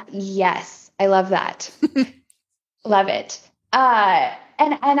 And yes, I love that. Love it. And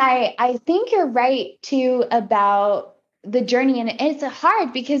I think you're right too about the journey. And it's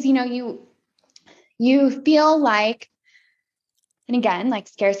hard because, you feel like, and again, like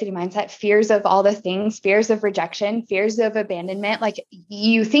scarcity mindset, fears of all the things, fears of rejection, fears of abandonment. Like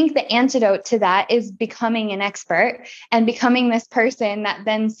you think the antidote to that is becoming an expert and becoming this person that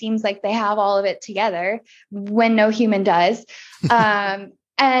then seems like they have all of it together when no human does.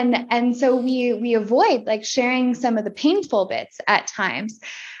 And so we avoid like sharing some of the painful bits at times.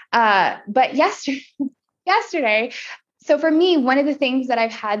 But yesterday, so for me, one of the things that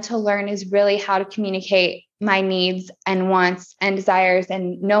I've had to learn is really how to communicate my needs and wants and desires,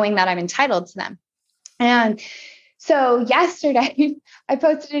 and knowing that I'm entitled to them. And so yesterday I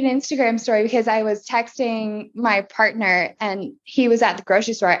posted an Instagram story because I was texting my partner and he was at the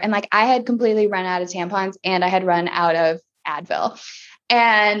grocery store, and like I had completely run out of tampons and I had run out of Advil.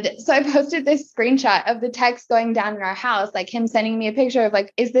 And so I posted this screenshot of the text going down in our house, like him sending me a picture of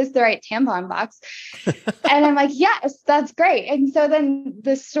like, is this the right tampon box? And I'm like, yes, that's great. And so then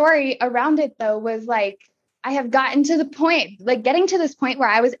the story around it though was like, I have gotten to the point, like getting to this point where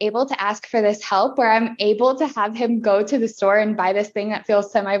I was able to ask for this help, where I'm able to have him go to the store and buy this thing that feels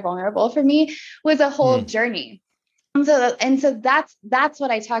semi-vulnerable for me, was a whole journey. And so that's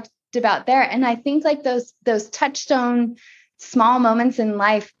what I talked about there. And I think like those touchstone small moments in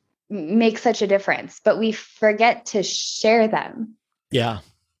life make such a difference, but we forget to share them. Yeah.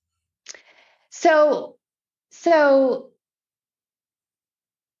 So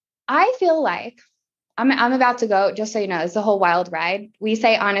I feel like I'm about to go, just so you know, it's a whole wild ride. We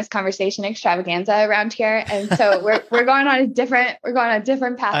say honest conversation extravaganza around here. And so we're going on a different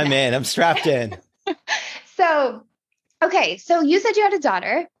path. I'm strapped in. So, okay. So you said you had a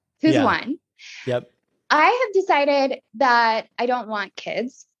daughter who's 1. Yep. I have decided that I don't want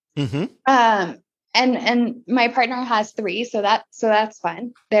kids. Mm-hmm. And my partner has 3, so that's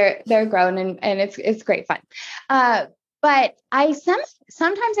fun. They're grown and it's great fun. But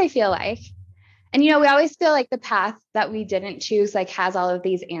sometimes I feel like, and, we always feel like the path that we didn't choose, like has all of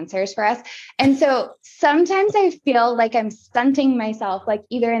these answers for us. And so sometimes I feel like I'm stunting myself, like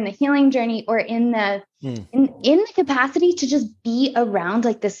either in the healing journey or in the capacity to just be around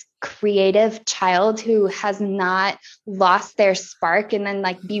like this creative child who has not lost their spark, and then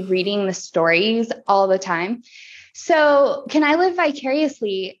like be reading the stories all the time. So can I live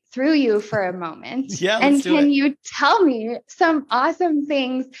vicariously through you for a moment? Yeah. And can you tell me some awesome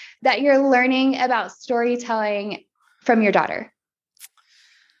things that you're learning about storytelling from your daughter?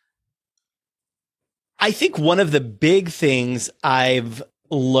 I think one of the big things I've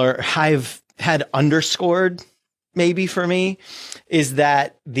had underscored maybe for me is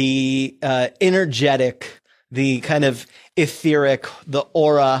that the energetic, the kind of etheric, the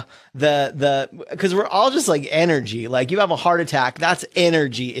aura, because we're all just like energy. Like you have a heart attack, that's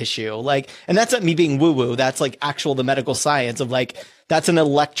energy issue. Like, and that's not me being woo woo. That's like the medical science of like, that's an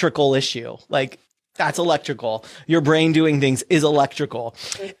electrical issue. Like that's electrical. Your brain doing things is electrical.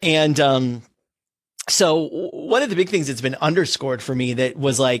 And, so one of the big things that's been underscored for me that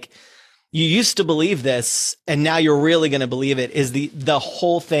was like, you used to believe this and now you're really going to believe it is the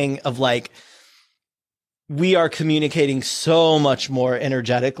whole thing of like, we are communicating so much more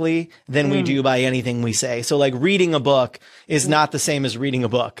energetically than we do by anything we say. So like reading a book is not the same as reading a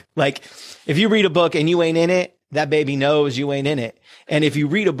book. Like if you read a book and you ain't in it, that baby knows you ain't in it. And if you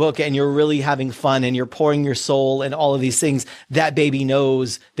read a book and you're really having fun and you're pouring your soul and all of these things, that baby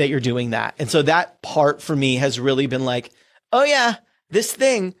knows that you're doing that. And so that part for me has really been like, oh yeah, this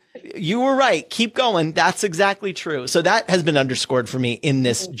thing, you were right. Keep going. That's exactly true. So that has been underscored for me in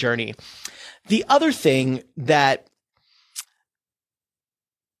this journey. The other thing that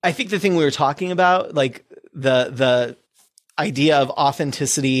I think the thing we were talking about, like the idea of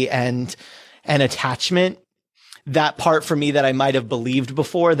authenticity and attachment, that part for me that I might have believed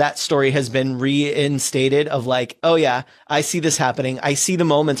before, that story has been reinstated of like, oh yeah, I see this happening. I see the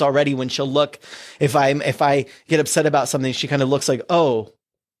moments already when she'll look, if I get upset about something, she kind of looks like, oh,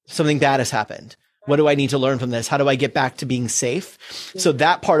 something bad has happened. What do I need to learn from this? How do I get back to being safe? So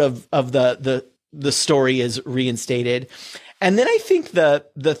that part of the story is reinstated. And then I think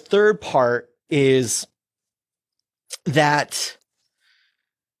the third part is that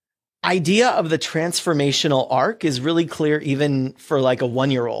idea of the transformational arc is really clear even for like a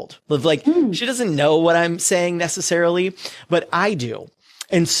 1-year-old. Like she doesn't know what I'm saying necessarily, but I do.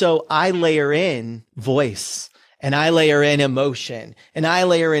 And so I layer in voice and I layer in emotion and I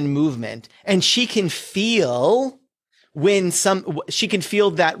layer in movement, and she can feel she can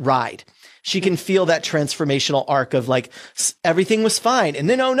feel that ride. She can feel that transformational arc of like everything was fine. And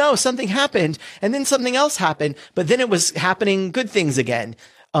then, oh no, something happened. And then something else happened, but then it was happening good things again.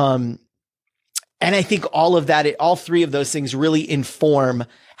 And I think all of that, all three of those things really inform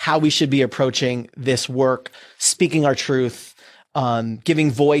how we should be approaching this work, speaking our truth,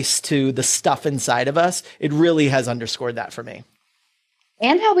 giving voice to the stuff inside of us. It really has underscored that for me.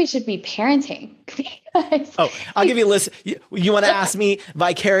 And how we should be parenting. I'll give you a list. You want to ask me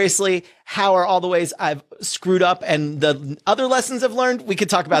vicariously, how are all the ways I've screwed up and the other lessons I've learned? We could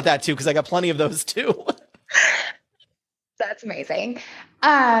talk about that too, because I got plenty of those too. That's amazing.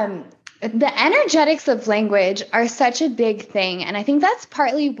 The energetics of language are such a big thing. And I think that's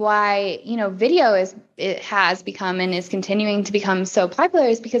partly why, video has become and is continuing to become so popular,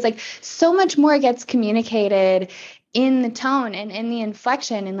 is because like so much more gets communicated in the tone and in the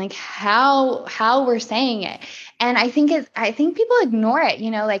inflection and like how we're saying it. And I think people ignore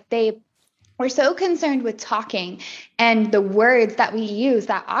it, we're so concerned with talking and the words that we use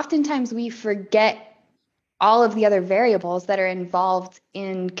that oftentimes we forget all of the other variables that are involved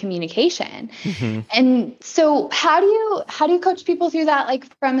in communication. Mm-hmm. And so how do you coach people through that, like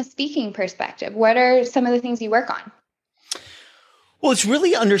from a speaking perspective? What are some of the things you work on? Well, it's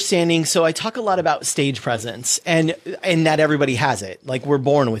really understanding. So I talk a lot about stage presence and that everybody has it. Like we're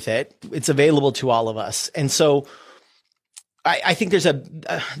born with it. It's available to all of us. And so I think there's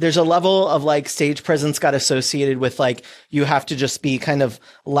a level of like stage presence got associated with like, you have to just be kind of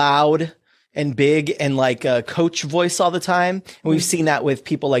loud and big and like a coach voice all the time. And we've seen that with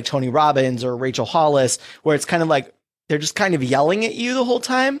people like Tony Robbins or Rachel Hollis, where it's kind of like, they're just kind of yelling at you the whole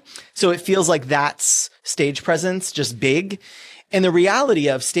time. So it feels like that's stage presence, just big. And the reality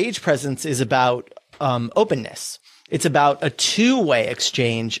of stage presence is about openness. It's about a two-way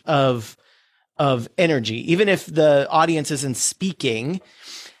exchange of energy. Even if the audience isn't speaking,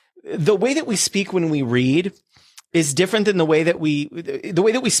 the way that we speak when we read is different than the way that we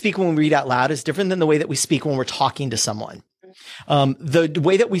speak when we read out loud is different than the way that we speak when we're talking to someone. The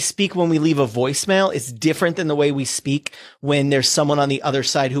way that we speak when we leave a voicemail is different than the way we speak when there's someone on the other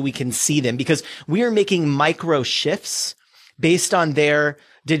side who we can see them, because we are making micro shifts based on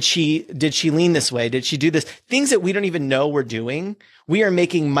did she lean this way? Did she do this? Things that we don't even know we're doing. We are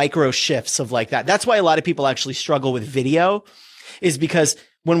making micro shifts of like that. That's why a lot of people actually struggle with video, is because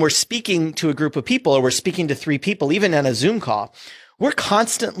when we're speaking to a group of people or we're speaking to 3 people, even on a Zoom call, we're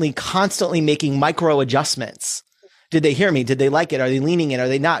constantly making micro adjustments. Did they hear me? Did they like it? Are they leaning in? Are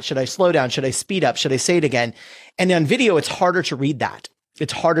they not? Should I slow down? Should I speed up? Should I say it again? And on video, it's harder to read that.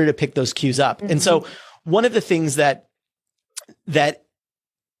 It's harder to pick those cues up. Mm-hmm. And so one of the things that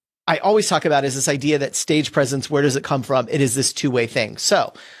I always talk about is this idea that stage presence, where does it come from? It is this two-way thing.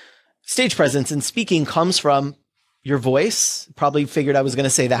 So stage presence in speaking comes from your voice. Probably figured I was going to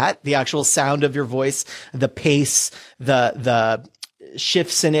say that. The actual sound of your voice, the pace, the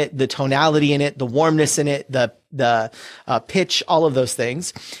shifts in it, the tonality in it, the warmness in it, the pitch, all of those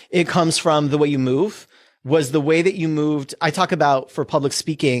things. It comes from the way you move. Was the way that you moved. I talk about for public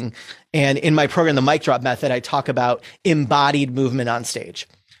speaking, and in my program, the mic drop method, I talk about embodied movement on stage.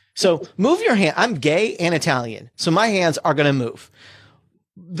 So move your hand. I'm gay and Italian, so my hands are going to move.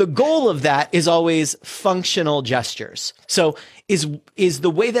 The goal of that is always functional gestures. So is the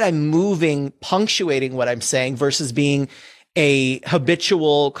way that I'm moving punctuating what I'm saying versus being a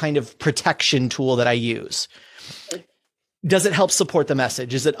habitual kind of protection tool that I use? Does it help support the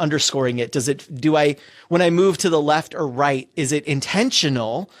message? Is it underscoring it? When I move to the left or right, is it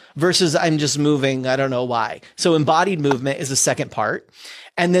intentional versus I'm just moving? I don't know why. So embodied movement is the second part.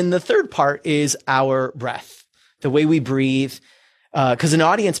 And then the third part is our breath, the way we breathe. Cause an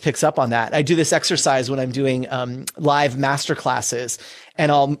audience picks up on that. I do this exercise when I'm doing, live master classes,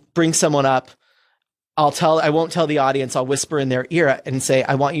 and I'll bring someone up. I won't tell the audience, I'll whisper in their ear and say,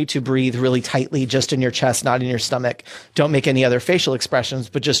 I want you to breathe really tightly, just in your chest, not in your stomach. Don't make any other facial expressions,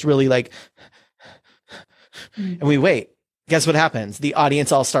 but just really like, and we wait. Guess what happens? The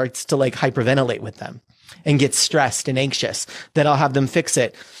audience all starts to like hyperventilate with them and get stressed and anxious. Then I'll have them fix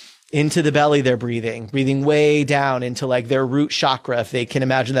it into the belly. They're breathing way down into like their root chakra, if they can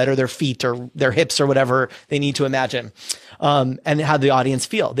imagine that, or their feet or their hips or whatever they need to imagine. And how the audience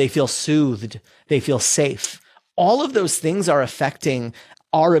feel. They feel soothed. They feel safe. All of those things are affecting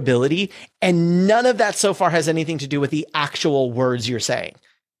our ability. And none of that so far has anything to do with the actual words you're saying,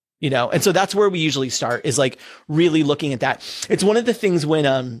 And so that's where we usually start, is like really looking at that. It's one of the things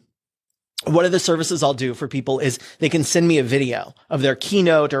when, one of the services I'll do for people is they can send me a video of their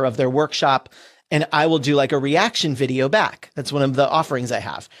keynote or of their workshop, and I will do like a reaction video back. That's one of the offerings I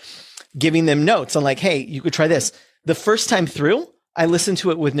have, giving them notes on like, hey, you could try this. The first time through, I listened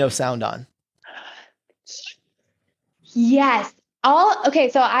to it with no sound on. Yes. Okay.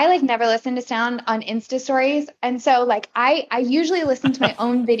 So I like never listen to sound on Insta stories. And so like, I usually listen to my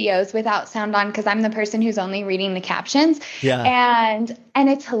own videos without sound on, because I'm the person who's only reading the captions. Yeah. And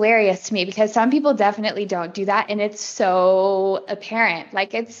it's hilarious to me because some people definitely don't do that. And it's so apparent.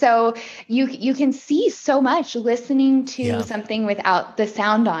 Like it's so, you can see so much listening to something without the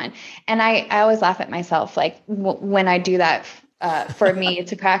sound on. And I always laugh at myself, like when I do that for me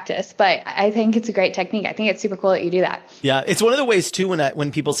to practice, but I think it's a great technique. I think it's super cool that you do that. Yeah. It's one of the ways too,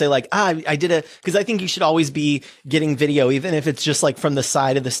 when people say like, I did cause I think you should always be getting video, even if it's just like from the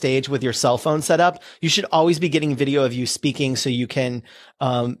side of the stage with your cell phone set up, you should always be getting video of you speaking. So you can,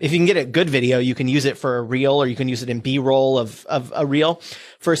 if you can get a good video, you can use it for a reel, or you can use it in B-roll of a reel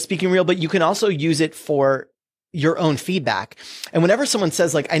for a speaking reel, but you can also use it for your own feedback. And whenever someone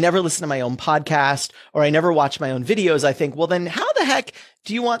says like, I never listen to my own podcast, or I never watch my own videos, I think, well, then how the heck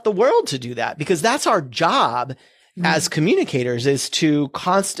do you want the world to do that? Because that's our job as communicators, is to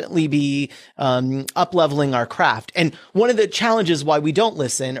constantly be up-leveling our craft. And one of the challenges why we don't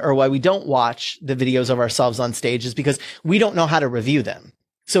listen or why we don't watch the videos of ourselves on stage is because we don't know how to review them.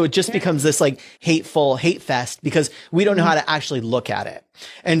 So it just becomes this like hateful hate fest because we don't know how to actually look at it.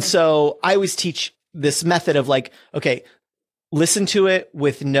 And so I always teach this method of like, okay, listen to it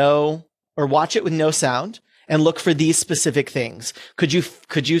with watch it with no sound and look for these specific things. Could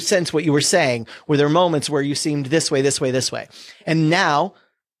you sense what you were saying? Were there moments where you seemed this way, this way, this way? And now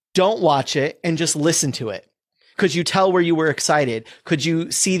don't watch it and just listen to it. Could you tell where you were excited? Could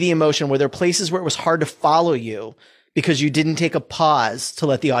you see the emotion? Were there places where it was hard to follow you because you didn't take a pause to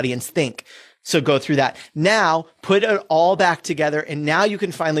let the audience think? So go through that. Now put it all back together, and now you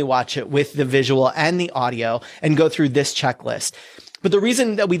can finally watch it with the visual and the audio and go through this checklist. But the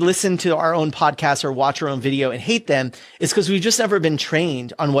reason that we listen to our own podcasts or watch our own video and hate them is because we've just never been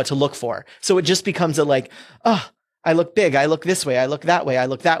trained on what to look for. So it just becomes I look big, I look this way, I look that way, I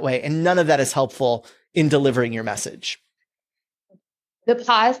look that way. And none of that is helpful in delivering your message. The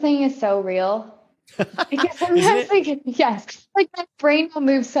pause thing is so real. Because sometimes like my brain will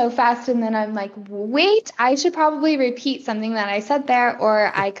move so fast, and then I'm like, wait, I should probably repeat something that I said there, or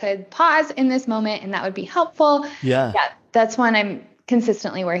I could pause in this moment and that would be helpful. Yeah. That's one I'm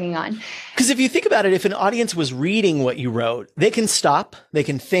consistently working on. Because if you think about it, if an audience was reading what you wrote, they can stop, they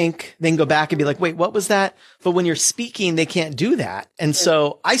can think, then go back and be like, wait, what was that? But when you're speaking, they can't do that. And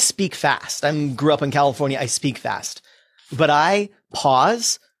so I speak fast. Grew up in California. I speak fast, but I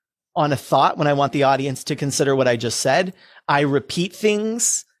pause on a thought when I want the audience to consider what I just said. I repeat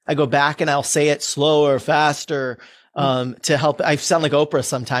things. I go back and I'll say it slower, faster, to help. I sound like Oprah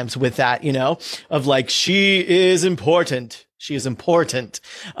sometimes with that, of like, she is important. She is important.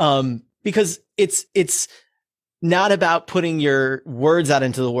 Because it's not about putting your words out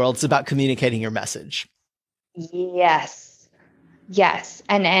into the world. It's about communicating your message. Yes. Yes.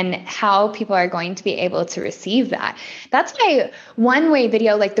 And how people are going to be able to receive that. That's why one-way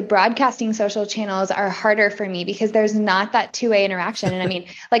video, like the broadcasting social channels, are harder for me because there's not that two-way interaction. And I mean,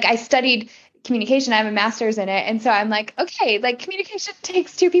 like I studied communication, I have a master's in it. And so I'm like, okay, like communication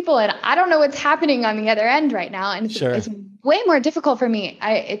takes two people and I don't know what's happening on the other end right now. And it's way more difficult for me.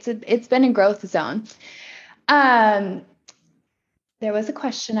 It's been a growth zone. There was a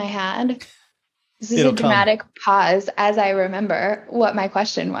question I had. This is a dramatic pause as I remember what my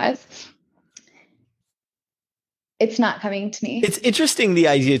question was. It's not coming to me. It's interesting, the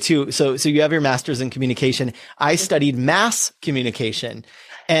idea too. So you have your master's in communication. I studied mass communication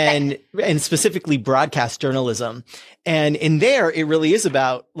and specifically broadcast journalism. And in there, it really is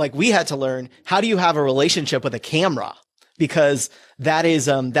about, like, we had to learn, how do you have a relationship with a camera? Because that is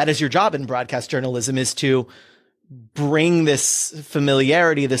your job in broadcast journalism, is to bring this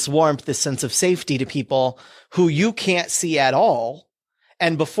familiarity, this warmth, this sense of safety to people who you can't see at all.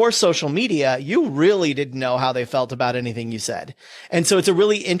 And before social media, you really didn't know how they felt about anything you said. And so it's a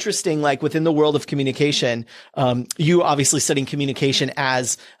really interesting, like within the world of communication, you obviously studying communication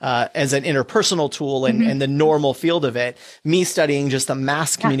as an interpersonal tool and the normal field of it, me studying just the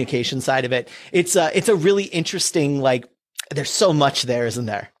mass communication side of it. It's a really interesting, like, there's so much there, isn't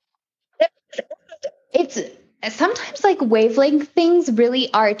there? It's sometimes like wavelength things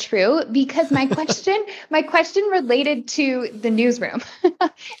really are true, because my question related to the newsroom.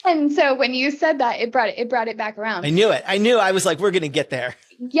 And so when you said that, it brought it back around. I knew it. I was like, we're going to get there.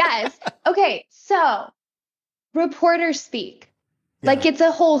 Yes. Okay. So reporters speak. Like it's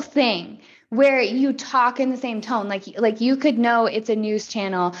a whole thing where you talk in the same tone. Like you could know it's a news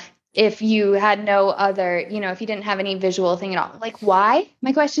channel if you had no other, if you didn't have any visual thing at all. Like, why?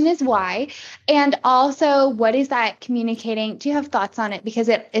 My question is why? And also, what is that communicating? Do you have thoughts on it? Because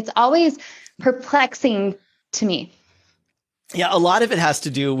it's always perplexing to me. Yeah, a lot of it has to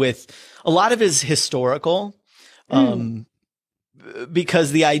do with, a lot of it is historical,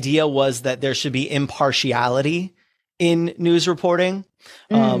 because the idea was that there should be impartiality in news reporting.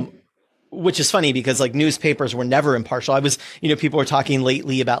 Which is funny because like newspapers were never impartial. People were talking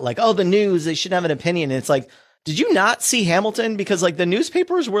lately about like, oh, the news, they should have an opinion. And it's like, did you not see Hamilton? Because like the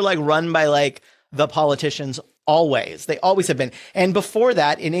newspapers were like run by like the politicians always. They always have been. And before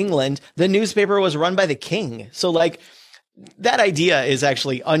that in England, the newspaper was run by the king. So like that idea is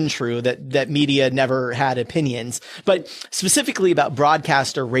actually untrue, that media never had opinions. But specifically about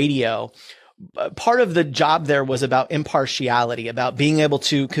broadcast or radio, part of the job there was about impartiality, about being able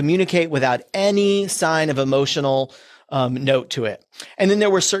to communicate without any sign of emotional note to it. And then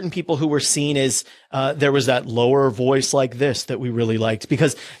there were certain people who were seen as, there was that lower voice like this that we really liked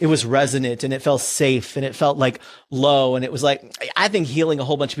because it was resonant and it felt safe and it felt like low. And it was like, I think, healing a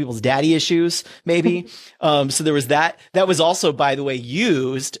whole bunch of people's daddy issues, maybe. So there was that. That was also, by the way,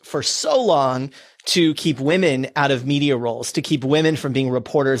 used for so long to keep women out of media roles, to keep women from being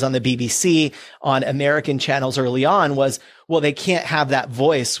reporters on the BBC, on American channels early on, was, well, they can't have that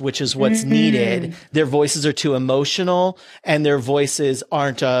voice, which is what's needed. Their voices are too emotional and their voices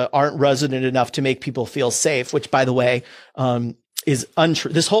aren't resonant enough to make people feel safe, which, by the way, is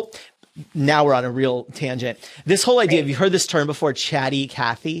untrue. Now we're on a real tangent. This whole idea, have you heard this term before, chatty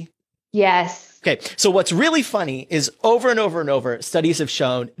Cathy? Yes. Okay. So what's really funny is over and over and over, studies have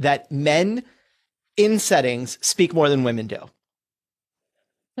shown that men in settings speak more than women do.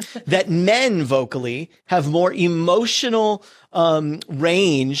 That men vocally have more emotional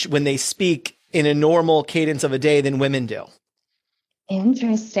range when they speak in a normal cadence of a day than women do.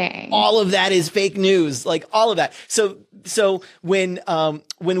 Interesting. All of that is fake news, like all of that. So when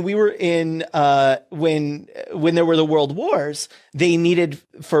we were in when there were the world wars, they needed,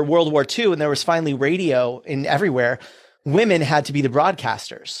 for World War II, and there was finally radio in everywhere, women had to be the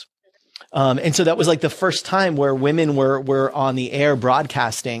broadcasters. And so that was like the first time where women were on the air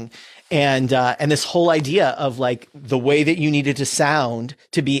broadcasting, and this whole idea of like the way that you needed to sound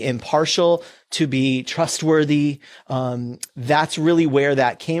to be impartial, to be trustworthy. That's really where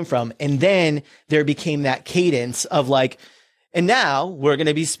that came from. And then there became that cadence of like, and now we're going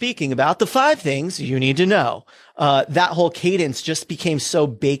to be speaking about the 5 things you need to know. That whole cadence just became so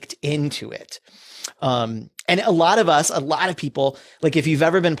baked into it. And a lot of people, like if you've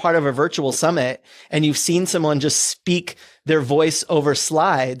ever been part of a virtual summit and you've seen someone just speak their voice over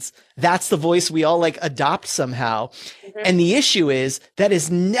slides, that's the voice we all like adopt somehow. And the issue is that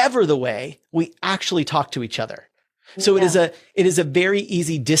is never the way we actually talk to each other. So it is a very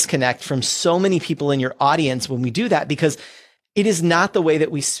easy disconnect from so many people in your audience when we do that, because it is not the way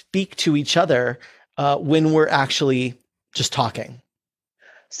that we speak to each other when we're actually just talking?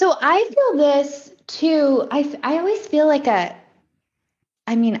 So I feel this too. I always feel like I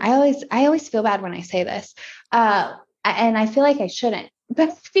always feel bad when I say this. And I feel like I shouldn't,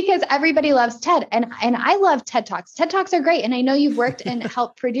 but because everybody loves TED and I love TED Talks. TED Talks are great. And I know you've worked and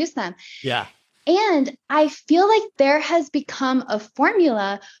helped produce them. Yeah. And I feel like there has become a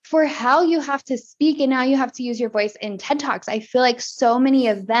formula for how you have to speak and how you have to use your voice in TED Talks. I feel like so many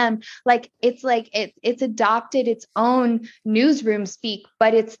of them, it's adopted its own newsroom speak,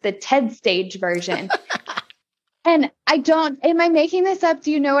 but it's the TED stage version. And am I making this up?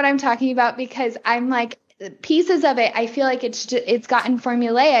 Do you know what I'm talking about? Because I'm like, pieces of it, I feel like it's gotten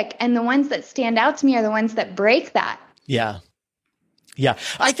formulaic, and the ones that stand out to me are the ones that break that. Yeah. Yeah.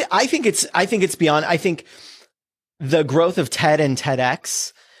 I think it's beyond. I think the growth of TED and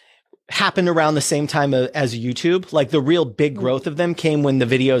TEDx happened around the same time as YouTube. Like the real big growth of them came when the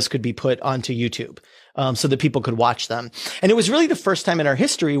videos could be put onto YouTube. So that people could watch them. And it was really the first time in our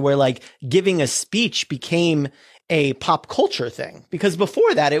history where like giving a speech became a pop culture thing, because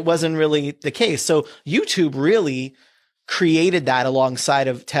before that, it wasn't really the case. So YouTube really created that alongside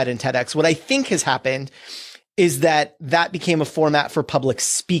of TED and TEDx. What I think has happened is that became a format for public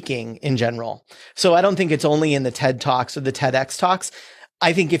speaking in general. So I don't think it's only in the TED Talks or the TEDx Talks.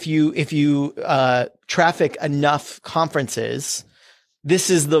 I think if you traffic enough conferences,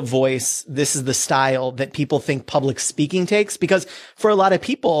 this is the voice, this is the style that people think public speaking takes, because for a lot of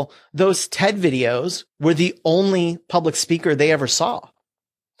people, those TED videos were the only public speaker they ever saw.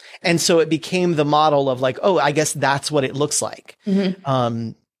 And so it became the model of like, oh, I guess that's what it looks like.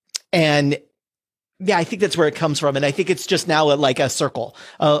 Mm-hmm. And yeah, I think that's where it comes from. And I think it's just now like a circle,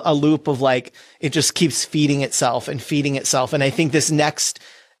 a loop of like, it just keeps feeding itself and feeding itself. And I think this next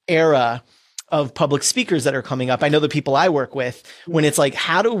era of public speakers that are coming up, I know the people I work with, when it's like,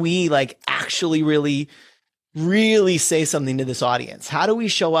 how do we like actually really, really say something to this audience? How do we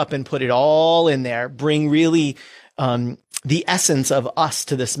show up and put it all in there, bring really the essence of us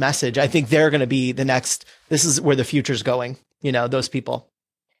to this message? I think they're going to be this is where the future's going, those people.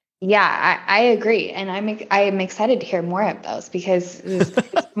 Yeah, I agree. And I am excited to hear more of those because it's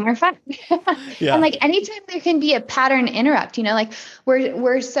more fun. Yeah. And like anytime there can be a pattern interrupt, like we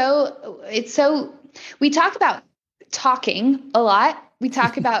talk about talking a lot. We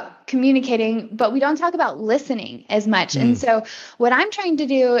talk about communicating, but we don't talk about listening as much. And so what I'm trying to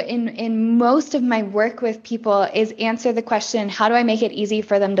do in most of my work with people is answer the question, how do I make it easy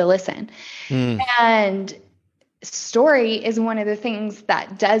for them to listen? And story is one of the things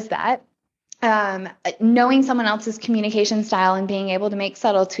that does that. Knowing someone else's communication style and being able to make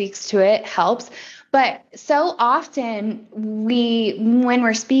subtle tweaks to it helps. But so often when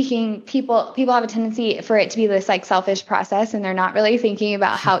we're speaking, people have a tendency for it to be this like selfish process, and they're not really thinking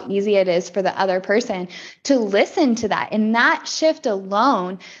about how easy it is for the other person to listen to that. And that shift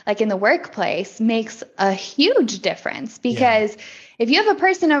alone, like in the workplace, makes a huge difference, because if you have a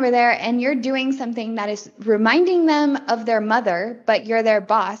person over there and you're doing something that is reminding them of their mother, but you're their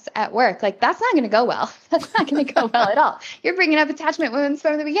boss at work, like that's not going to go well. That's not going to go well at all. You're bringing up attachment wounds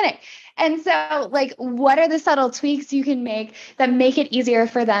from the beginning. And so like, what are the subtle tweaks you can make that make it easier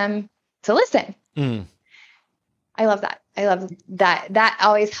for them to listen? I love that. I love that. That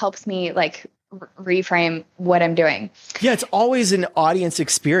always helps me like reframe what I'm doing. Yeah, it's always an audience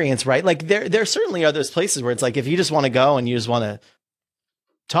experience, right? Like there certainly are those places where it's like, if you just want to go and you just want to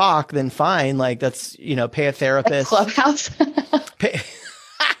talk, then fine. Like that's, pay a therapist. Like Clubhouse.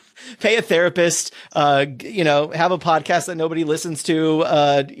 Pay a therapist, have a podcast that nobody listens to,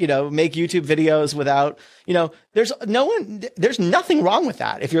 make YouTube videos without, there's nothing wrong with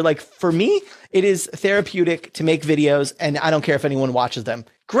that. If you're like, for me, it is therapeutic to make videos and I don't care if anyone watches them.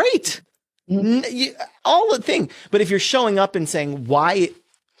 Great. All the thing. But if you're showing up and saying, why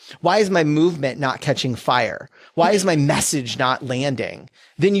is my movement not catching fire? Why is my message not landing?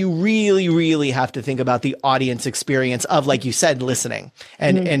 Then you really, really have to think about the audience experience of, like you said, listening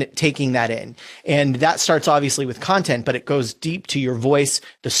and taking that in. And that starts obviously with content, but it goes deep to your voice,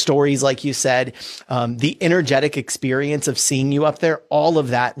 the stories, like you said, the energetic experience of seeing you up there. All of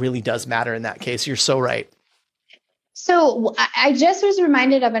that really does matter in that case. You're so right. So I just was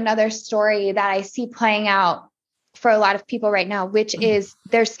reminded of another story that I see playing out for a lot of people right now, which is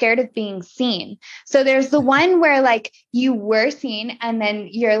they're scared of being seen. So there's the one where like you were seen and then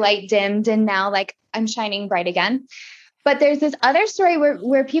your light dimmed and now like I'm shining bright again. But there's this other story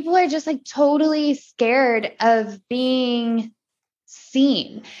where people are just like totally scared of being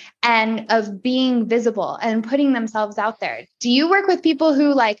seen and of being visible and putting themselves out there. Do you work with people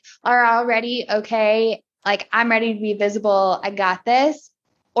who like are already okay? Like I'm ready to be visible. I got this.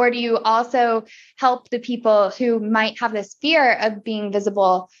 Or do you also help the people who might have this fear of being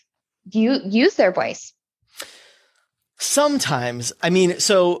visible use their voice? Sometimes, I mean,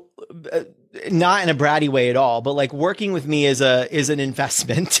 so not in a bratty way at all, but like working with me is an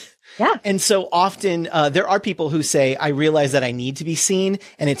investment. Yeah. And so often there are people who say, I realize that I need to be seen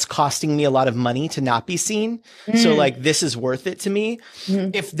and it's costing me a lot of money to not be seen. So like, this is worth it to me.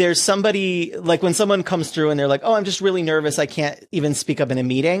 If there's somebody, like when someone comes through and they're like, oh, I'm just really nervous, I can't even speak up in a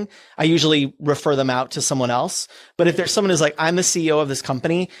meeting, I usually refer them out to someone else. But if there's someone who's like, I'm the CEO of this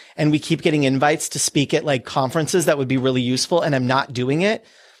company and we keep getting invites to speak at like conferences that would be really useful and I'm not doing it,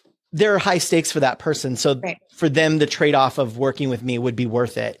 there are high stakes for that person. So for them, the trade-off of working with me would be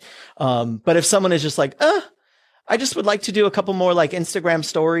worth it. But if someone is just like, I just would like to do a couple more like Instagram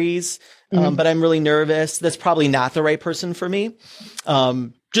stories, but I'm really nervous, that's probably not the right person for me.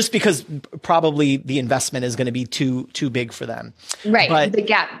 Just because probably the investment is going to be too big for them. Right. But the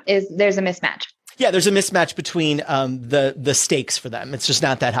gap there's a mismatch. Yeah, there's a mismatch between the stakes for them. It's just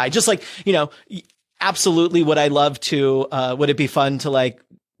not that high. Just like, absolutely would I love to, would it be fun to like,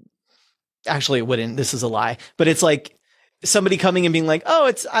 actually, it wouldn't. This is a lie. But it's like somebody coming and being like, "Oh,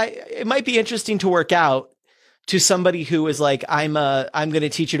 it might be interesting to work out," to somebody who is like, "I'm going to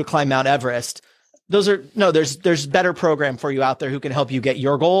teach you to climb Mount Everest." There's better program for you out there who can help you get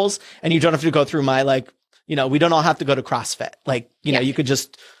your goals, and you don't have to go through my we don't all have to go to CrossFit. You could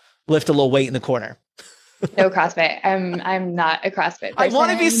just lift a little weight in the corner. No CrossFit. I'm not a CrossFit person. I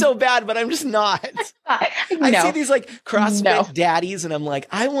want to be so bad, but I'm just not. I see these like CrossFit daddies and I'm like,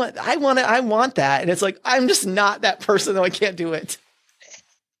 I want that. And it's like, I'm just not that person, though I can't do it.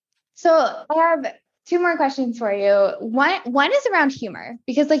 So I have two more questions for you. One is around humor,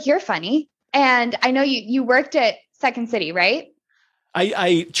 because like you're funny. And I know you worked at Second City, right?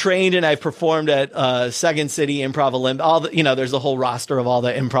 I trained and I performed at Second City, Improv Olympic, there's a whole roster of all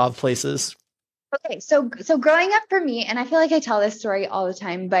the improv places. Okay, so growing up for me, and I feel like I tell this story all the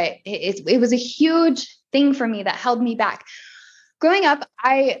time, but it was a huge thing for me that held me back. Growing up,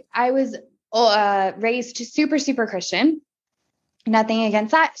 I was raised super, super Christian. Nothing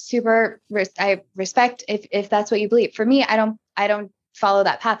against that. I respect if that's what you believe. For me, I don't follow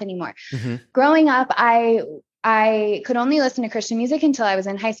that path anymore. Growing up, I could only listen to Christian music until I was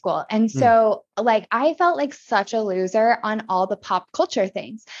in high school. And so I felt like such a loser on all the pop culture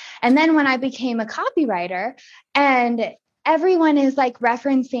things. And then when I became a copywriter and everyone is like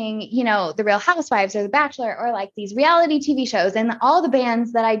referencing, the Real Housewives or The Bachelor or like these reality TV shows and all the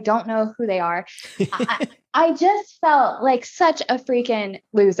bands that I don't know who they are, I just felt like such a freaking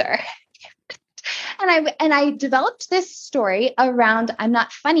loser. And I developed this story around I'm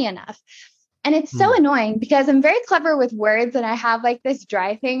not funny enough. And it's so annoying because I'm very clever with words and I have like this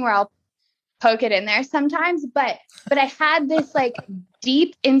dry thing where I'll poke it in there sometimes. But I had this like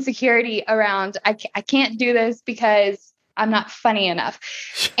deep insecurity around I can't do this because I'm not funny enough.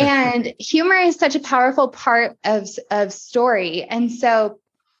 And humor is such a powerful part of story. And so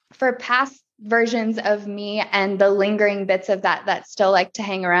for past versions of me and the lingering bits of that still like to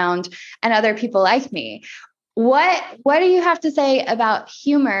hang around and other people like me, what do you have to say about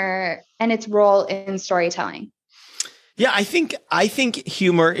humor and its role in storytelling? Yeah, I think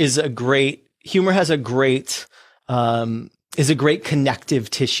humor has a great connective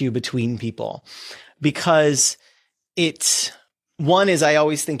tissue between people, because one is, I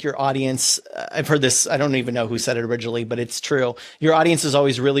always think your audience, I've heard this, I don't even know who said it originally, but it's true. Your audience is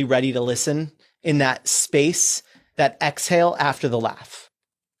always really ready to listen in that space, that exhale after the laugh.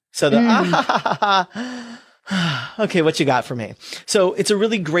 So okay, what you got for me? So it's a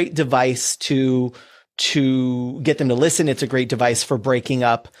really great device to get them to listen. It's a great device for breaking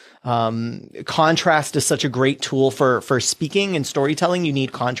up. Contrast is such a great tool for speaking and storytelling. You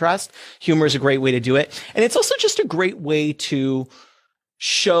need contrast. Humor is a great way to do it. And it's also just a great way to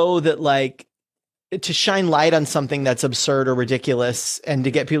show that, to shine light on something that's absurd or ridiculous and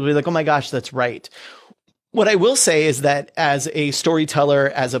to get people to be like, oh my gosh, that's right. What I will say is that as a storyteller,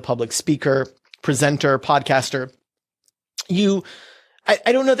 as a public speaker, presenter, podcaster,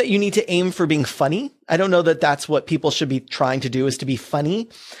 I don't know that you need to aim for being funny. I don't know that that's what people should be trying to do, is to be funny.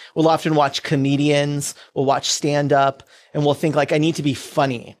 We'll often watch comedians, we'll watch stand up, and we'll think I need to be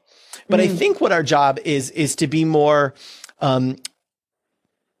funny. But I think what our job is to be more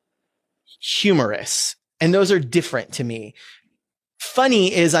humorous. And those are different to me.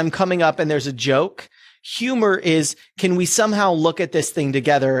 Funny is I'm coming up and there's a joke. Humor is, can we somehow look at this thing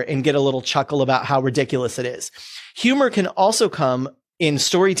together and get a little chuckle about how ridiculous it is? Humor can also come in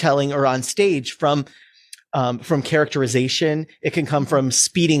storytelling or on stage from from characterization. It can come from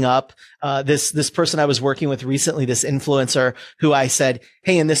speeding up. This person I was working with recently, this influencer who I said,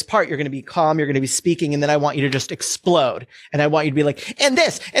 hey, in this part, you're going to be calm. You're going to be speaking. And then I want you to just explode. And I want you to be like, and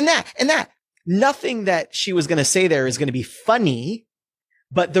this and that and that. Nothing that she was going to say there is going to be funny,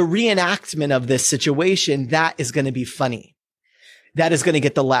 but the reenactment of this situation, that is going to be funny. That is going to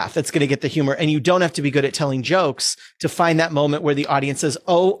get the laugh. That's going to get the humor. And you don't have to be good at telling jokes to find that moment where the audience says,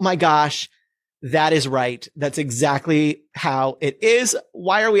 oh my gosh, that is right. That's exactly how it is.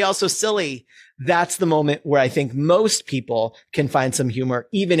 Why are we all so silly? That's the moment where I think most people can find some humor,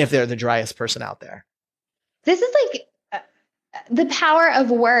 even if they're the driest person out there. This is like the power of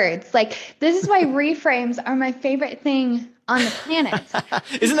words. Like, this is why reframes are my favorite thing on the planet.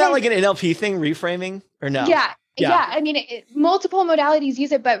 Isn't that like an NLP thing, reframing, or no? Yeah. I mean, multiple modalities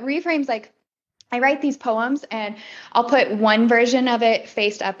use it, but reframes, like, I write these poems and I'll put one version of it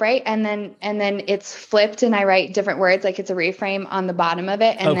faced upright and then it's flipped and I write different words, like it's a reframe on the bottom of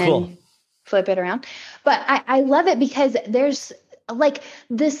it and then flip it around. But I love it because there's like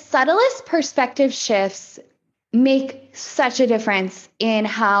the subtlest perspective shifts make such a difference in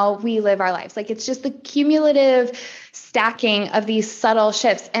how we live our lives. Like, it's just the cumulative stacking of these subtle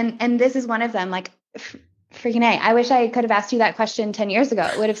shifts. And this is one of them. Like, freaking A. I wish I could have asked you that question 10 years ago.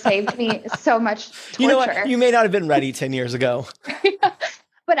 It would have saved me so much torture. You know what? You may not have been ready 10 years ago.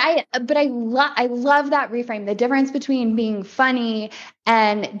 But I love that reframe, the difference between being funny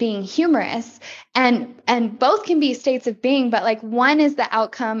and being humorous, and both can be states of being, but like one is the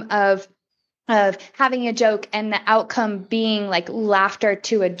outcome of having a joke and the outcome being like laughter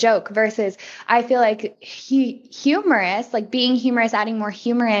to a joke, versus I feel like humorous, like being humorous, adding more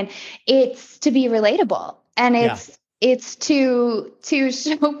humor in, it's to be relatable. And it's to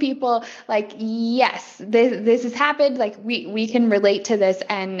show people like, yes, this has happened. Like we can relate to this,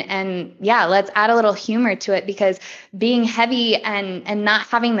 and yeah, let's add a little humor to it, because being heavy and not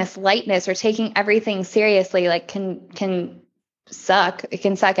having this lightness or taking everything seriously, like can suck. It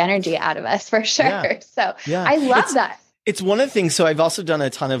can suck energy out of us for sure. Yeah. So yeah. I love that. It's one of the things. So I've also done a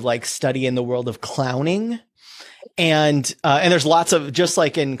ton of like study in the world of clowning. And there's lots of, just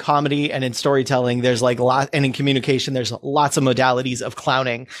like in comedy and in storytelling, there's like and in communication, there's lots of modalities of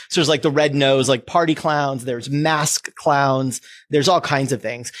clowning. So there's like the red nose, like party clowns, there's mask clowns, there's all kinds of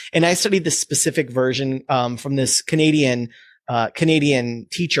things. And I studied this specific version, from this Canadian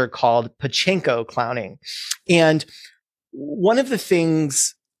teacher called Pachenko clowning. And one of the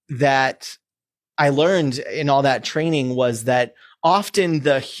things that I learned in all that training was that often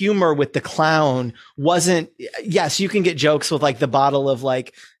the humor with the clown wasn't, yes, you can get jokes with like the bottle of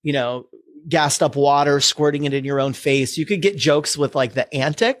like, gassed up water, squirting it in your own face. You could get jokes with like the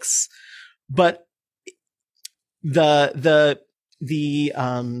antics, but the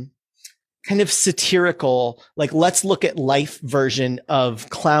kind of satirical, like, let's look at life version of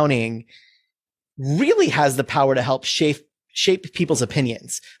clowning really has the power to help shape people's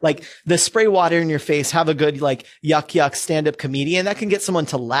opinions. Like the spray water in your face, have a good like yuck stand-up comedian that can get someone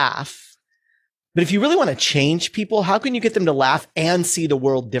to laugh. But if you really want to change people, how can you get them to laugh and see the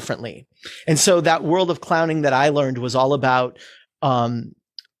world differently? And so that world of clowning that I learned was all about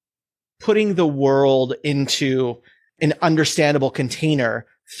putting the world into an understandable container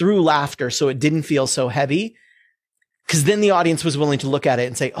through laughter, so it didn't feel so heavy. Because then the audience was willing to look at it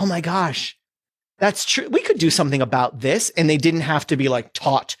and say, oh my gosh, that's true. We could do something about this. And they didn't have to be like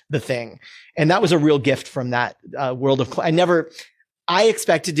taught the thing. And that was a real gift from that world of, I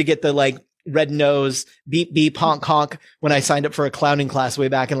expected to get the like red nose, beep, beep, honk, honk when I signed up for a clowning class way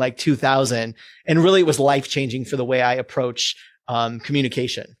back in like 2000. And really it was life-changing for the way I approach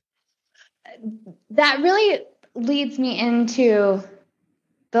communication. That really leads me into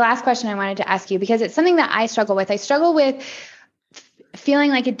the last question I wanted to ask you, because it's something that I struggle with. I struggle with feeling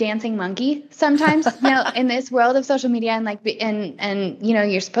like a dancing monkey sometimes, in this world of social media, and like, and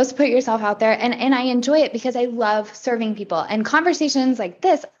you're supposed to put yourself out there, and I enjoy it because I love serving people, and conversations like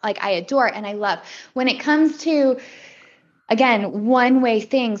this, like I adore and I love. When it comes to, again, one-way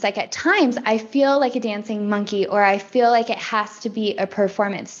things, like at times I feel like a dancing monkey, or I feel like it has to be a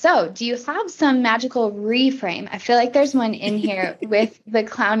performance. So do you have some magical reframe? I feel like there's one in here with the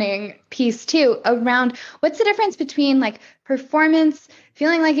clowning piece too, around what's the difference between like performance,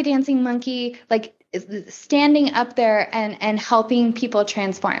 feeling like a dancing monkey, like standing up there and helping people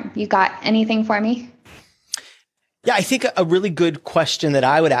transform. You got anything for me? Yeah, I think a really good question that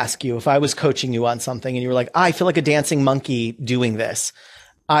I would ask you if I was coaching you on something and you were like, I feel like a dancing monkey doing this.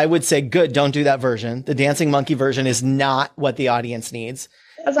 I would say, good, don't do that version. The dancing monkey version is not what the audience needs.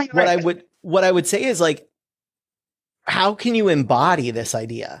 Like, what I would say is like, how can you embody this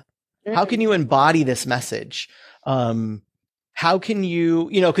idea? How can you embody this message? How can you,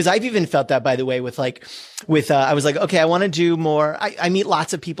 because I've even felt that, by the way, I was like, okay, I want to do more. I meet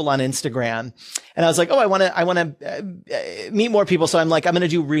lots of people on Instagram, and I was like, oh, I want to meet more people. So I'm like, I'm going to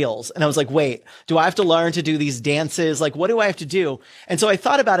do reels. And I was like, wait, do I have to learn to do these dances? Like, what do I have to do? And so I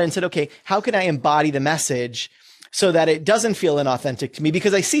thought about it and said, okay, how can I embody the message so that it doesn't feel inauthentic to me?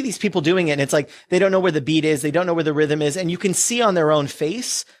 Because I see these people doing it, and it's like, they don't know where the beat is. They don't know where the rhythm is. And you can see on their own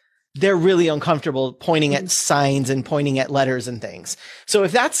face, they're really uncomfortable pointing at signs and pointing at letters and things. So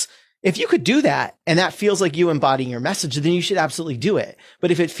if you could do that and that feels like you embodying your message, then you should absolutely do it.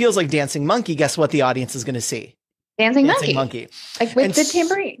 But if it feels like Dancing Monkey, guess what the audience is going to see? Dancing Monkey. Like with the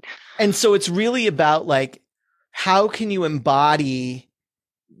tambourine. And so it's really about like, how can you embody?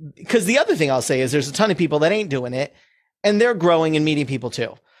 Because the other thing I'll say is there's a ton of people that ain't doing it, and they're growing and meeting people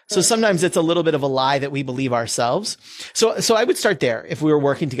too. So sometimes it's a little bit of a lie that we believe ourselves. So I would start there. If we were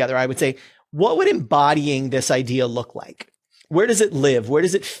working together, I would say, what would embodying this idea look like? Where does it live? Where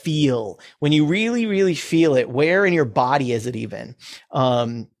does it feel? When you really, really feel it, where in your body is it even?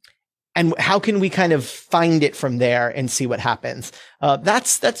 And how can we kind of find it from there and see what happens?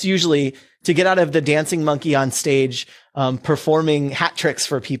 That's usually to get out of the Dancing Monkey on stage, performing hat tricks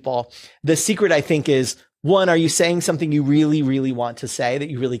for people. The secret, I think, is, one, are you saying something you really, really want to say,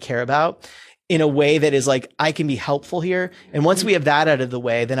 that you really care about, in a way that is like, I can be helpful here? And once we have that out of the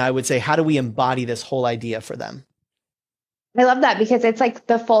way, then I would say, how do we embody this whole idea for them? I love that, because it's like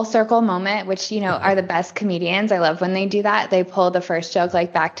the full circle moment, which, are the best comedians. I love when they do that. They pull the first joke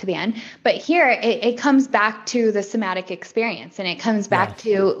like back to the end. But here it comes back to the somatic experience, and it comes back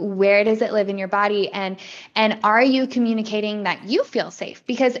to, where does it live in your body? And are you communicating that you feel safe?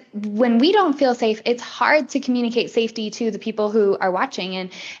 Because when we don't feel safe, it's hard to communicate safety to the people who are watching.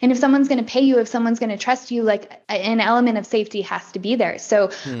 And if someone's going to pay you, if someone's going to trust you, like, an element of safety has to be there.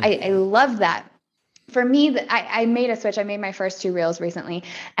 So I love that. For me, I made a switch. I made my first 2 reels recently,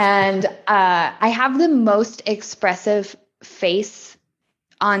 and I have the most expressive face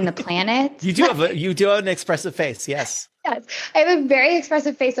on the planet. You do have an expressive face. Yes. Yes. I have a very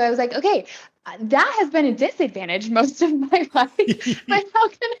expressive face. So I was like, okay, that has been a disadvantage most of my life, but how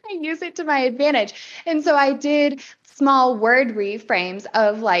can I use it to my advantage? And so I did small word reframes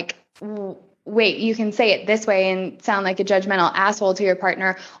of like, wait, you can say it this way and sound like a judgmental asshole to your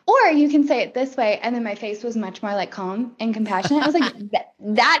partner, or you can say it this way. And then my face was much more like calm and compassionate. I was like,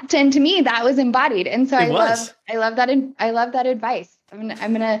 and to me, that was embodied. And so I love that advice. I'm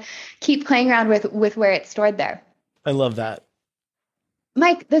going to keep playing around with where it's stored there. I love that.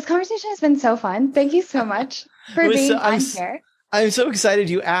 Mike, this conversation has been so fun. Thank you so much for being on here. I'm so excited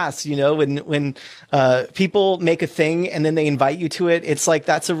you asked. When people make a thing and then they invite you to it, it's like,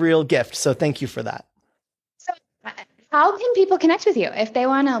 that's a real gift. So thank you for that. So how can people connect with you? If they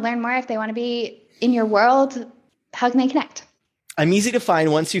want to learn more, if they want to be in your world, how can they connect? I'm easy to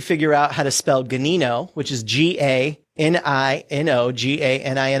find once you figure out how to spell Ganino, which is Ganino,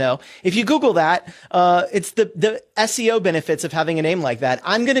 Ganino. If you Google that, it's the SEO benefits of having a name like that.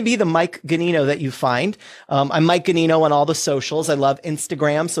 I'm going to be the Mike Ganino that you find. I'm Mike Ganino on all the socials. I love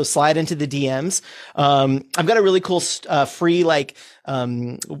Instagram, so slide into the DMs. I've got a really cool free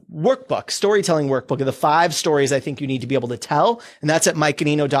workbook, storytelling workbook of the 5 stories I think you need to be able to tell. And that's at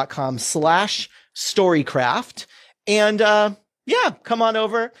mikeganino.com/storycraft. And come on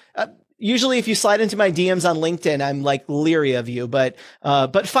over. Usually if you slide into my DMs on LinkedIn, I'm like leery of you, but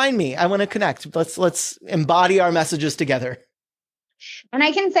find me. I want to connect. Let's embody our messages together. And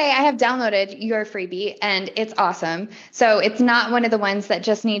I can say I have downloaded your freebie and it's awesome. So it's not one of the ones that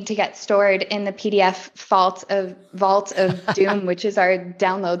just need to get stored in the PDF vault of doom, which is our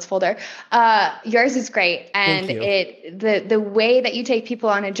downloads folder. Yours is great. And the way that you take people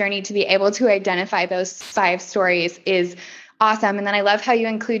on a journey to be able to identify those 5 stories is awesome. And then I love how you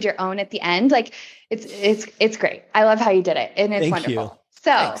include your own at the end. Like it's great. I love how you did it. And it's wonderful. You.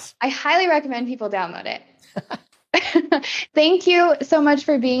 So thanks. I highly recommend people download it. Thank you so much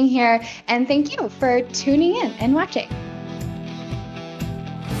for being here. And thank you for tuning in and watching.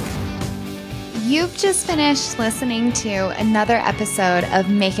 You've just finished listening to another episode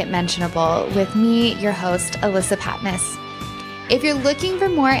of Make It Mentionable with me, your host, Alyssa Patmos. If you're looking for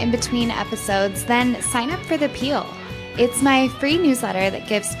more in between episodes, then sign up for The Peel. It's my free newsletter that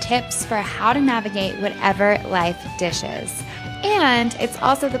gives tips for how to navigate whatever life dishes. And it's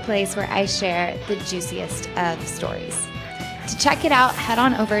also the place where I share the juiciest of stories. To check it out, head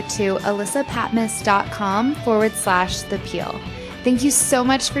on over to alyssapatmos.com/The Peel. Thank you so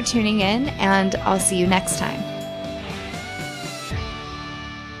much for tuning in, and I'll see you next time.